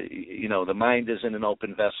 the mind isn't an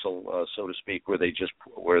open vessel, so to speak, where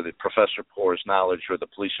the professor pours knowledge or the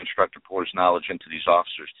police instructor pours knowledge into these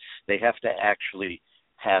officers. They have to actually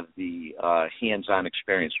have the hands-on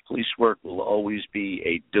experience. Police work will always be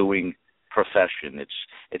a doing profession.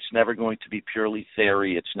 It's never going to be purely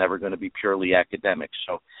theory. It's never going to be purely academic.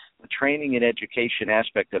 So the training and education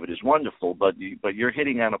aspect of it is wonderful, but you're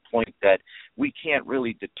hitting on a point that we can't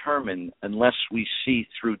really determine unless we see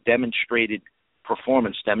through demonstrated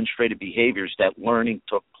performance, demonstrated behaviors that learning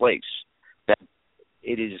took place, that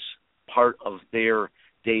it is part of their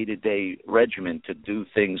day-to-day regimen to do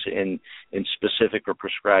things in specific or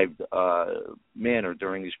prescribed manner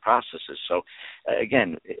during these processes. So,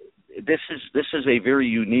 again, this is a very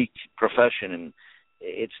unique profession, and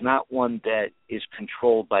it's not one that is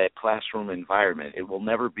controlled by a classroom environment. It will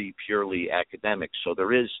never be purely academic. So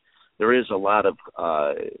there is a lot of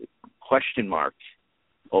question mark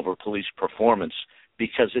over police performance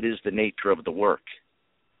because it is the nature of the work.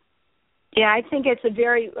 Yeah, I think it's a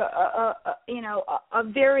very, a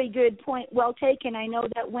very good point. Well taken. I know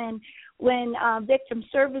that when victim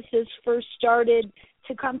services first started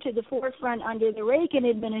to come to the forefront under the Reagan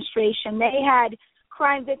administration, they had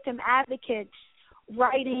crime victim advocates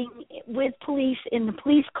riding with police in the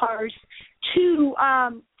police cars to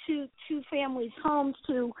families' homes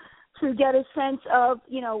to get a sense of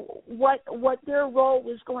what their role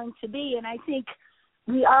was going to be. And I think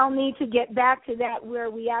we all need to get back to that, where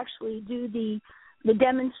we actually do the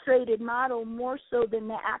demonstrated model more so than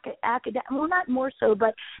the academic. Well, not more so,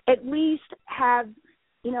 but at least have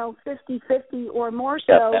 50-50 or more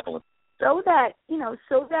so. Yeah, so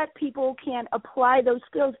that people can apply those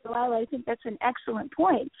skills. Delilah, I think that's an excellent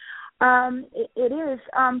point. It is.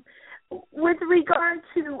 With regard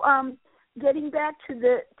to getting back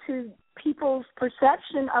to people's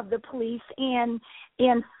perception of the police and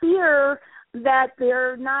fear that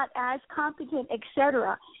they're not as competent,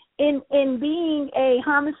 etc. In being a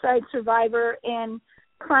homicide survivor and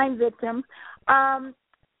crime victim,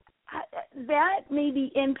 that may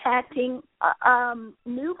be impacting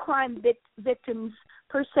new crime victims'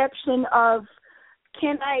 perception of,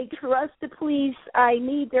 can I trust the police? I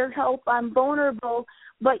need their help. I'm vulnerable,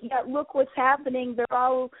 but yet look what's happening. They're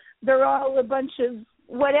all a bunch of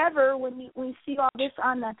whatever. When we see all this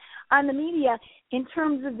on the media, in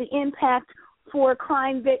terms of the impact for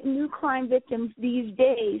new crime victims these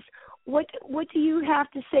days, what do you have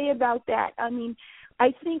to say about that? I mean,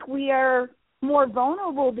 I think we are more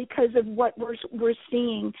vulnerable because of what we're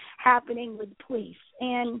seeing happening with police,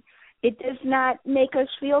 and it does not make us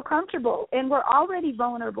feel comfortable. And we're already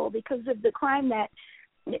vulnerable because of the crime that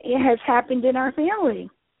has happened in our family.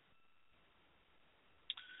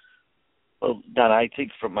 Well, Donna, I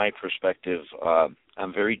think from my perspective,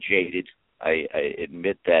 I'm very jaded. I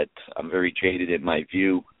admit that I'm very jaded in my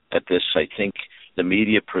view at this. I think the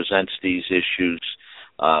media presents these issues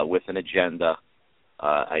with an agenda.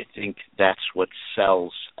 I think that's what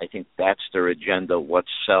sells. I think that's their agenda, what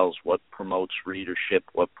sells, what promotes readership,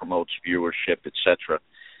 what promotes viewership, etc.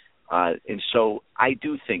 And so I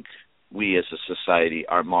do think we as a society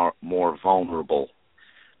are more vulnerable.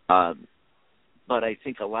 But I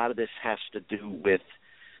think a lot of this has to do with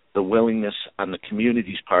the willingness on the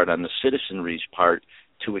community's part, on the citizenry's part,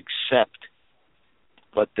 to accept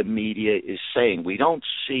what the media is saying. We don't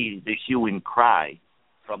see the hue and cry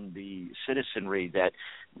from the citizenry that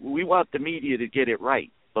we want the media to get it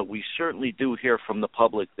right, but we certainly do hear from the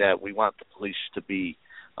public that we want the police to be,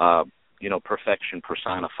 perfection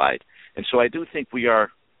personified. And so I do think we are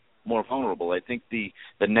more vulnerable. I think the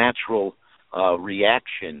natural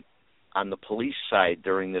reaction on the police side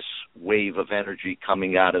during this wave of energy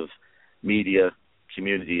coming out of media,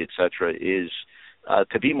 community, etc., is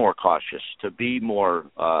to be more cautious, to be more,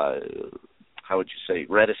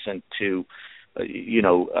 reticent to,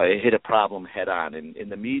 hit a problem head on.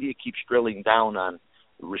 And the media keeps drilling down on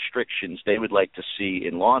restrictions they would like to see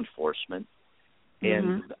in law enforcement.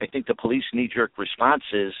 And I think the police knee-jerk response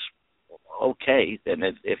is, okay, then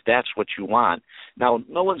if that's what you want. Now,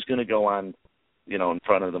 no one's going to go on, in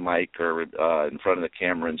front of the mic or in front of the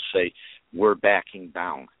camera and say, we're backing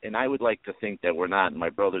down. And I would like to think that we're not. And my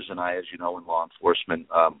brothers and I, as you know, in law enforcement,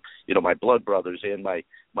 my blood brothers and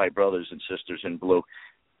my brothers and sisters in blue,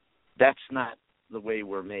 that's not the way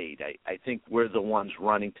we're made. I think we're the ones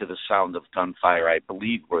running to the sound of gunfire. I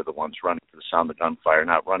believe we're the ones running to the sound of gunfire,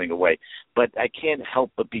 not running away. But I can't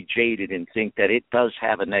help but be jaded and think that it does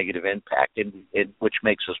have a negative impact, which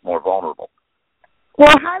makes us more vulnerable.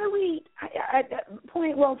 Well, how do we,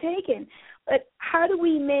 point well taken, but how do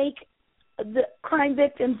we make the crime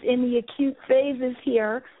victims in the acute phases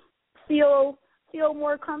here feel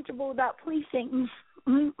more comfortable about policing?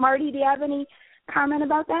 Marty, do you have any comment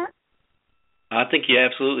about that? I think you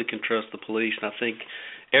absolutely can trust the police, and I think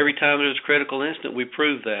every time there's a critical incident, we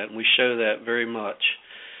prove that, and we show that very much.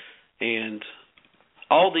 And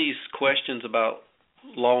all these questions about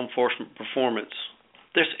law enforcement performance,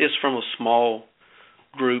 this is from a small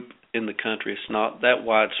group in the country. It's not that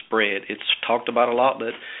widespread. It's talked about a lot,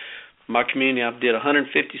 but my community, I did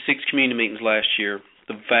 156 community meetings last year.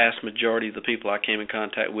 the vast majority of the people I came in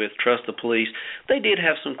contact with trust the police. They did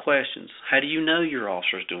have some questions. How do you know your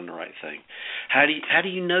officer's doing the right thing? How do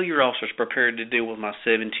you know your officer's prepared to deal with my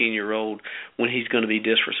 17-year-old when he's going to be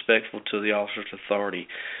disrespectful to the officer's authority?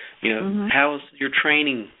 You know, how is your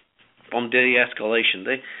training on de-escalation?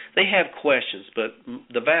 They have questions, but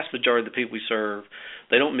the vast majority of the people we serve,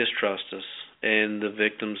 they don't mistrust us, and the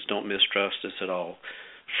victims don't mistrust us at all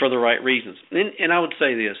for the right reasons. And I would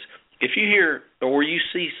say this, if you hear or you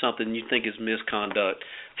see something you think is misconduct,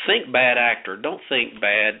 think bad actor. Don't think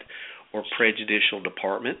bad or prejudicial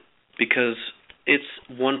department, because it's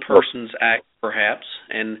one person's act perhaps,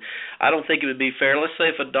 and I don't think it would be fair. Let's say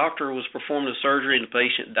if a doctor was performing a surgery and the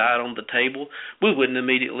patient died on the table, we wouldn't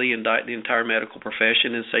immediately indict the entire medical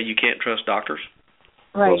profession and say you can't trust doctors.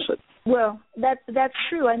 Right. Well, that's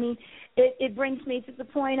true. I mean, it brings me to the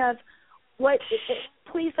point of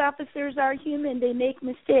police officers are human. They make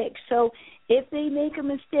mistakes. So if they make a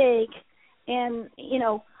mistake and,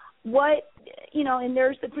 and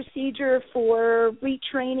there's the procedure for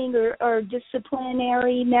retraining or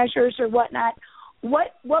disciplinary measures or whatnot,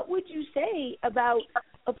 what would you say about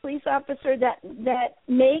a police officer that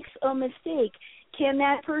makes a mistake? Can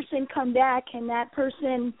that person come back? Can that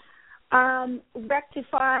person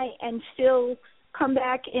rectify and still come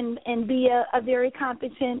back and be a very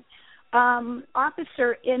competent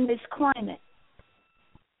officer in this climate?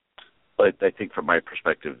 But I think from my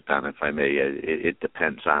perspective, Don, if I may, it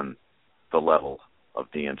depends on the level of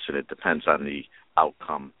the incident, depends on the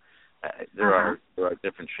outcome. There are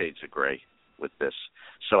different shades of gray with this.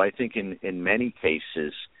 So I think in many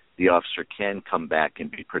cases the officer can come back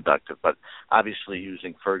and be productive. But obviously,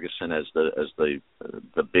 using Ferguson as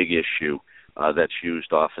the big issue that's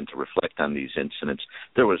used often to reflect on these incidents,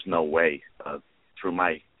 there was no way through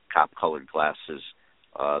my cop-colored glasses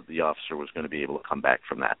the officer was going to be able to come back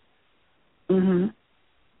from that.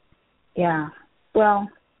 Yeah. Well,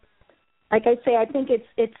 like I say, I think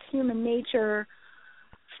it's human nature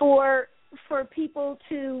for people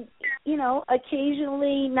to,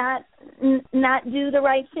 occasionally not do the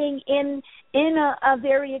right thing in a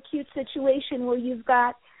very acute situation where you've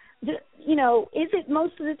got, is it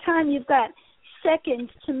most of the time you've got seconds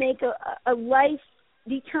to make a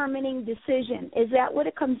life-determining decision? Is that what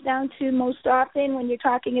it comes down to most often when you're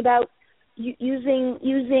talking about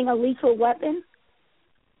using a lethal weapon?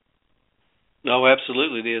 No,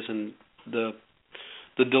 absolutely it is, and the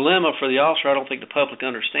dilemma for the officer, I don't think the public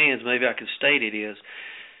understands, maybe I could state it, is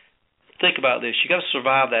think about this. You got to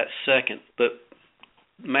survive that second, but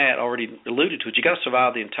Matt already alluded to it. You got to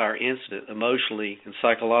survive the entire incident emotionally and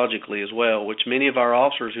psychologically as well, which many of our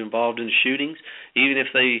officers involved in shootings, even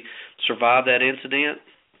if they survive that incident,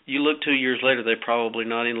 you look 2 years later, they're probably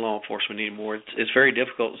not in law enforcement anymore. It's very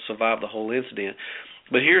difficult to survive the whole incident.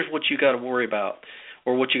 But here's what you got to worry about,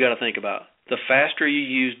 or what you got to think about. The faster you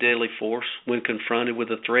use deadly force when confronted with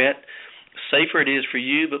a threat, the safer it is for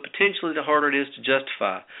you, but potentially the harder it is to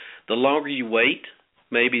justify. The longer you wait,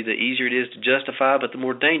 maybe the easier it is to justify, but the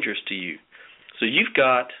more dangerous to you. So you've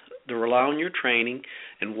got to rely on your training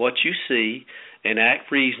and what you see and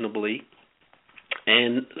act reasonably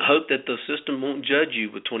and hope that the system won't judge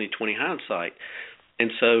you with 20/20 hindsight.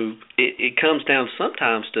 And so it comes down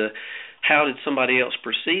sometimes to how did somebody else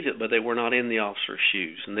perceive it, but they were not in the officer's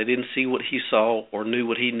shoes, and they didn't see what he saw or knew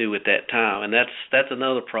what he knew at that time. And that's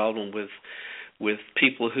another problem with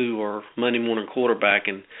people who are Monday morning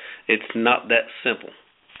quarterbacking. It's not that simple.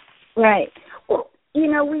 Right. Well,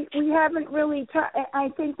 we haven't really I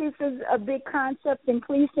think this is a big concept in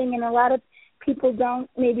policing, and a lot of people don't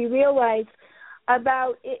maybe realize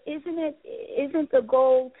about isn't the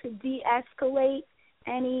goal to de-escalate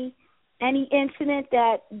any incident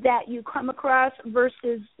that you come across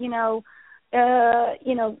versus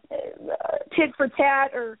tit for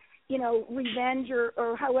tat or revenge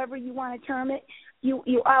or however you want to term it.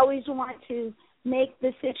 You always want to make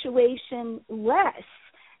the situation less,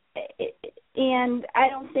 and I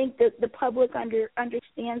don't think that the public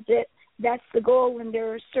understands that that's the goal, and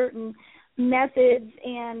there are certain methods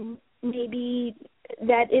and maybe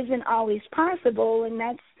that isn't always possible, and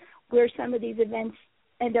that's where some of these events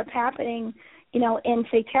end up happening, in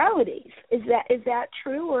fatalities. Is that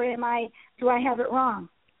true, or do I have it wrong?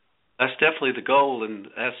 That's definitely the goal, and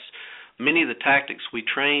that's many of the tactics we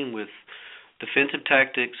train with defensive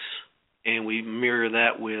tactics, and we mirror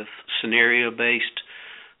that with scenario-based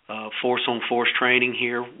force-on-force training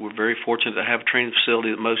here. We're very fortunate to have a training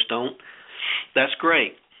facility that most don't. That's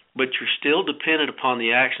great, but you're still dependent upon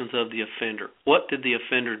the actions of the offender. What did the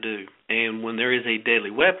offender do? And when there is a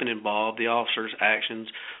deadly weapon involved, the officer's actions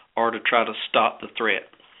are to try to stop the threat,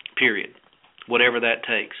 period, whatever that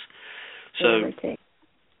takes. So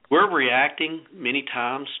we're reacting many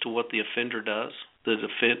times to what the offender does. The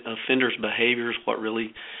offender's behavior is what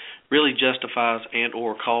really justifies and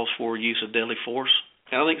or calls for use of deadly force.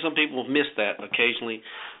 And I think some people have missed that occasionally.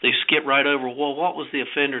 They skip right over, well, what was the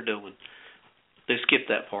offender doing? They skip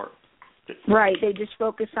that part. Right. They just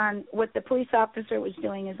focus on what the police officer was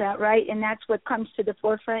doing. Is that right? And that's what comes to the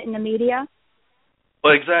forefront in the media?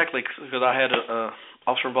 Well, exactly, because I had a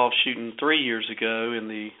officer-involved shooting 3 years ago, and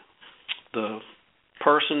the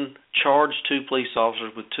person charged 2 police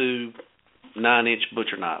officers with 2 9-inch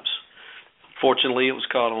butcher knives. Fortunately, it was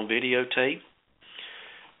caught on videotape,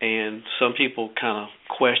 and some people kind of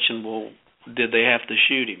question, well, did they have to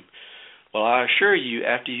shoot him? Well, I assure you,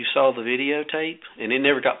 after you saw the videotape, and it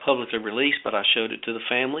never got publicly released, but I showed it to the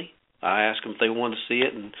family. I asked them if they wanted to see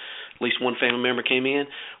it, and at least one family member came in.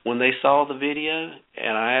 When they saw the video,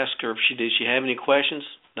 and I asked her if did she have any questions?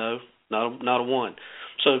 No, not a one.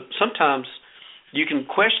 So sometimes you can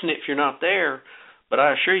question it if you're not there, but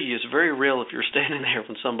I assure you it's very real if you're standing there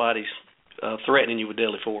when somebody's threatening you with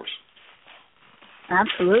deadly force.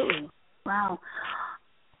 Absolutely. Wow.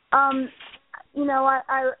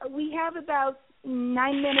 We have about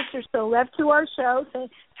 9 minutes or so left to our show, so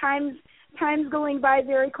time's going by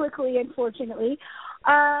very quickly, unfortunately.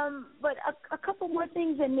 But a couple more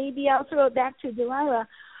things, and maybe I'll throw it back to Delilah.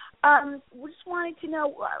 We just wanted to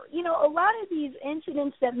know, a lot of these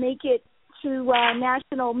incidents that make it to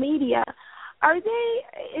national media,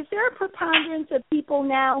 is there a preponderance of people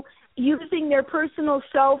now using their personal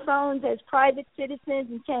cell phones as private citizens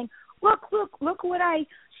and saying, look what I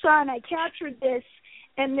saw and I captured this,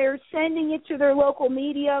 and they're sending it to their local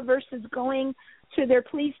media versus going to their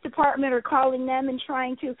police department or calling them and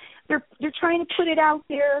they're trying to put it out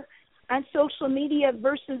there on social media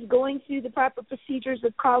versus going through the proper procedures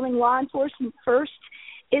of calling law enforcement first?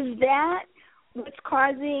 Is that what's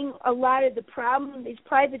causing a lot of the problem? These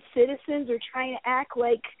private citizens are trying to act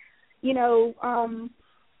like,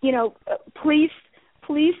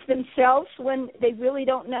 police themselves when they really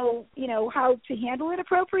don't know, how to handle it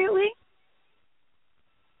appropriately?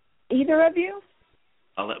 Either of you?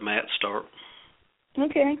 I'll let Matt start.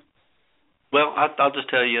 Okay. Well, I'll just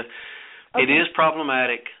tell you, okay. It is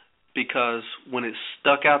problematic because when it's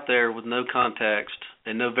stuck out there with no context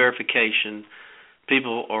and no verification,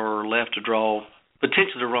 people are left to draw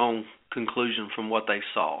potentially the wrong conclusion from what they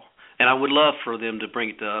saw. And I would love for them to bring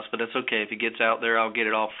it to us, but that's okay. If it gets out there, I'll get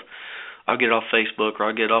it off Facebook, or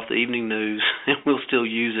I'll get it off the evening news, and we'll still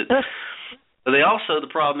use it. But the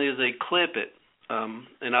problem is they clip it.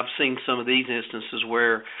 And I've seen some of these instances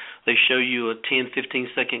where they show you a 10,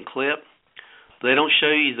 15-second clip. They don't show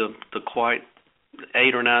you the quite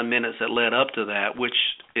 8 or 9 minutes that led up to that, which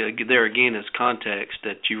there again is context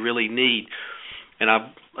that you really need. And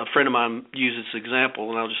a friend of mine used this example,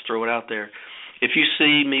 and I'll just throw it out there. If you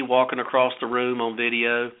see me walking across the room on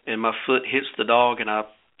video and my foot hits the dog and I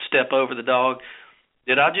step over the dog,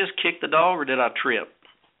 did I just kick the dog or did I trip?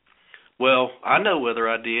 Well, I know whether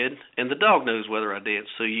I did, and the dog knows whether I did.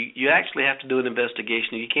 So you actually have to do an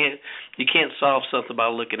investigation. You can't solve something by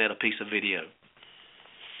looking at a piece of video.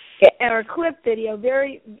 Or a clip video,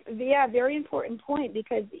 very important point,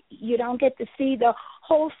 because you don't get to see the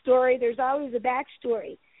whole story. There's always a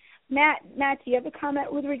backstory. Matt, do you have a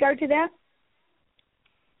comment with regard to that?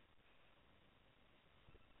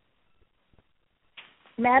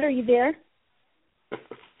 Matt, are you there?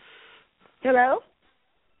 Hello?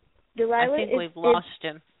 Delilah, I think we've lost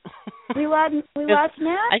him. We lost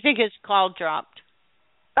Matt? I think his call dropped.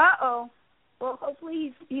 Uh-oh. Well,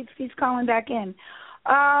 hopefully he's calling back in.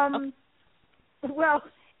 Well,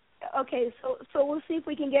 okay, so we'll see if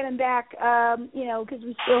we can get him back, because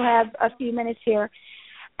we still have a few minutes here.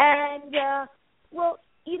 And,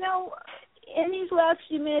 in these last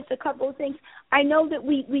few minutes, a couple of things. I know that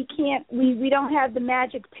we don't have the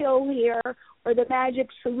magic pill here or the magic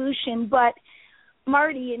solution, but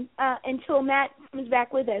Marty, until Matt comes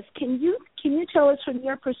back with us, can you tell us from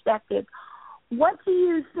your perspective, what do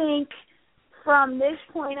you think from this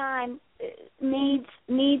point on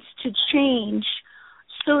needs to change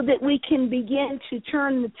so that we can begin to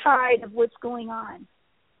turn the tide of what's going on?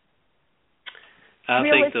 I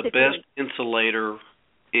think the best insulator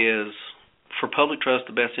is, for public trust,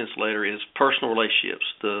 the best insulator is personal relationships.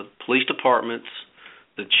 The police departments,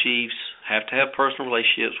 the chiefs have to have personal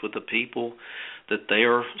relationships with the people that they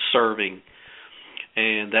are serving.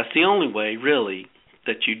 And that's the only way, really,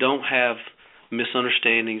 that you don't have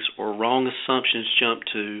misunderstandings or wrong assumptions jumped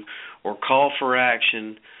to or call for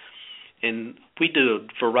action. And we do a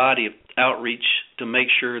variety of outreach to make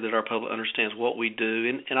sure that our public understands what we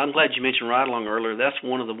do. And I'm glad you mentioned ride-along earlier. That's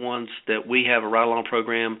one of the ones that we have, a ride-along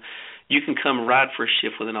program. you can come and ride for a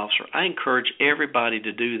shift with an officer. I encourage everybody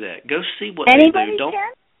to do that. Go see what Anybody they do. Don't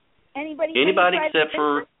can? Anybody except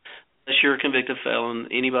for, unless you're a convicted felon,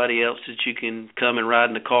 anybody else that you can come and ride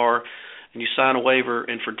in the car and you sign a waiver,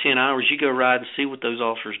 and for 10 hours you go ride and see what those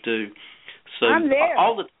officers do. So I'm there.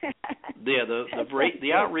 All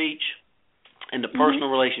the outreach and the personal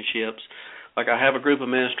relationships. Like, I have a group of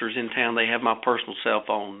ministers in town. They have my personal cell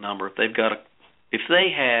phone number. If they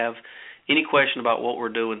have any question about what we're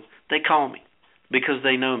doing, they call me because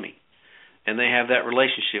they know me and they have that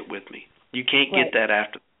relationship with me. You can't get that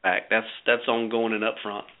after the fact. That's ongoing and up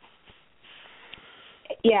front.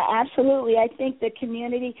 Yeah, absolutely. I think the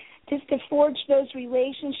community, just to forge those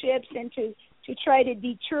relationships and to try to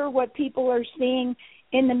deter what people are seeing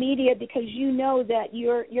in the media, because you know that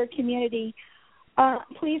your community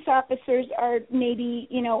police officers are maybe,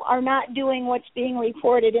 are not doing what's being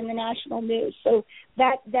reported in the national news. So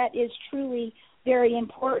that is truly very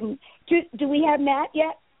important. Do we have Matt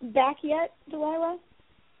back yet, Delilah?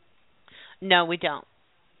 No, we don't.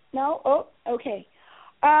 No? Oh, okay.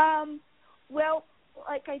 Well,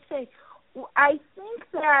 like I say, I think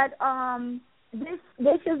that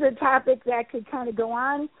this is a topic that could kind of go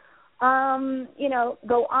on,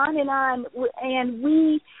 go on, and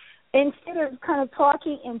we, instead of kind of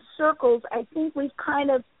talking in circles, I think we've kind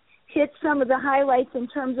of hit some of the highlights in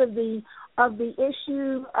terms of the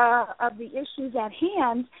issues at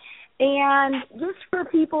hand, and just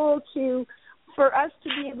for us to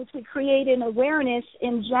be able to create an awareness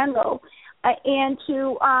in general, and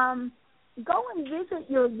to go and visit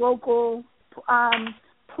your local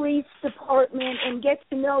police department and get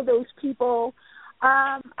to know those people,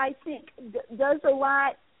 I think does a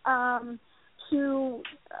lot to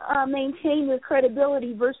maintain your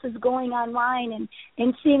credibility versus going online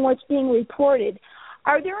and seeing what's being reported.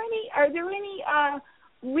 Are there any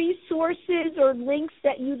resources or links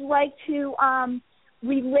that you'd like to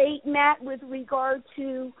relate, Matt, with regard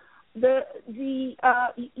to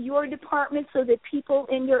your department, so that people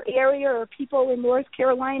in your area or people in North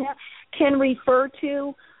Carolina can refer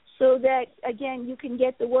to, so that, again, you can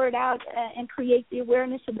get the word out and create the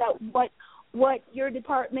awareness about what your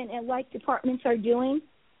department and like departments are doing?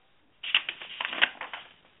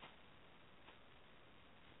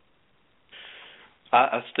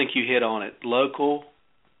 I think you hit on it. Local,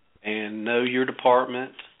 and know your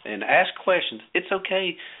department, and ask questions. It's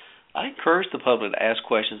okay. I encourage the public to ask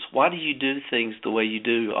questions. Why do you do things the way you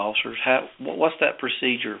do, officers? What's that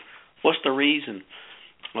procedure? What's the reason?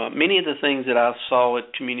 Many of the things that I saw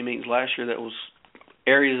at community meetings last year that was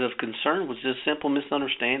areas of concern was just simple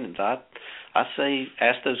misunderstandings. I say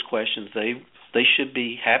ask those questions. They should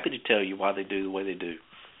be happy to tell you why they do the way they do.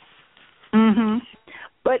 Mm-hmm.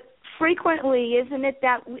 But frequently, isn't it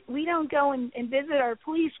that we don't go and visit our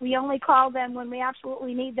police? We only call them when we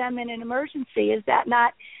absolutely need them in an emergency. Is that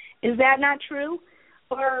not true?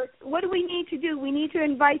 Or what do we need to do? We need to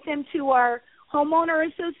invite them to our homeowner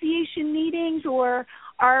association meetings or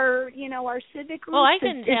our civic groups. Well, I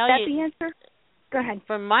can tell you. Is that the answer? Go ahead.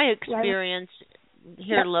 From my experience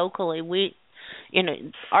here locally,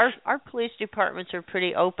 our police departments are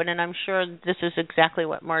pretty open, and I'm sure this is exactly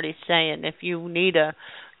what Marty's saying. If you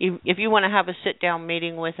want to have a sit-down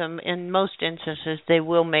meeting with them, in most instances, they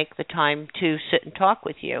will make the time to sit and talk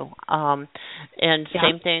with you.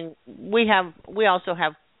 Same thing, we also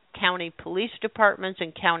have county police departments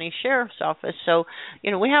and county sheriff's office. So,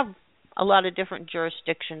 we have a lot of different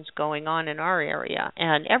jurisdictions going on in our area,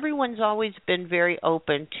 and everyone's always been very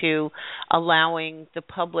open to allowing the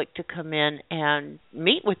public to come in and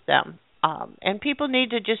meet with them. And people need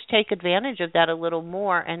to just take advantage of that a little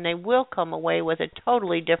more, and they will come away with a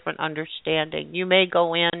totally different understanding. You may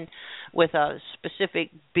go in with a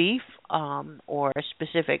specific beef or a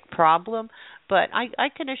specific problem, but I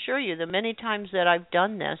can assure you the many times that I've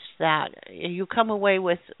done this, that you come away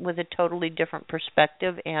with a totally different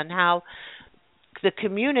perspective, and how the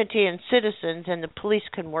community and citizens and the police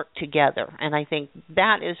can work together. And I think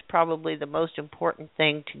that is probably the most important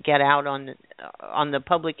thing to get out on the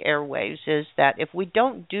public airwaves, is that if we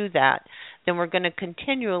don't do that, then we're going to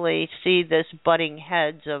continually see this butting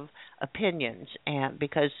heads of opinions, and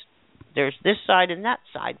because there's this side and that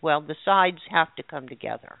side. Well, the sides have to come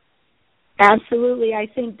together. Absolutely. I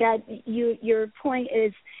think that your point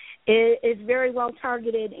is very well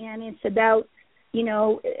targeted, and it's about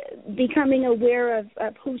becoming aware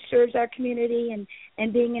of who serves our community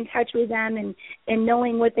and being in touch with them and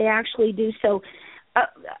knowing what they actually do. So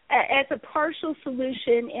as a partial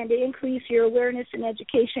solution and to increase your awareness and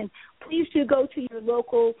education, please do go to your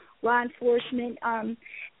local law enforcement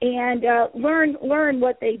and learn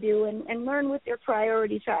what they do and learn what their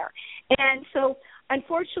priorities are. And so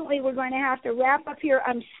unfortunately, we're going to have to wrap up here.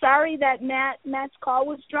 I'm sorry that Matt's call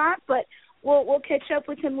was dropped, but we'll catch up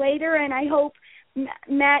with him later, and I hope,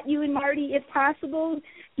 Matt, you and Marty, if possible,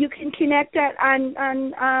 you can connect that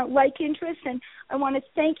on like interests. And I want to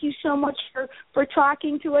thank you so much for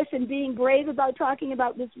talking to us and being brave about talking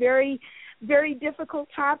about this very, very difficult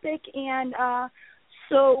topic. And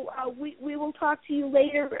so we will talk to you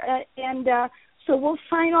later. So we'll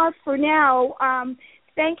sign off for now.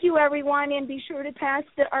 Thank you, everyone, and be sure to pass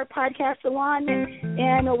our podcast along,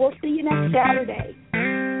 and we'll see you next Saturday.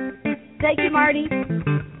 Thank you, Marty.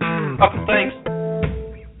 Thanks.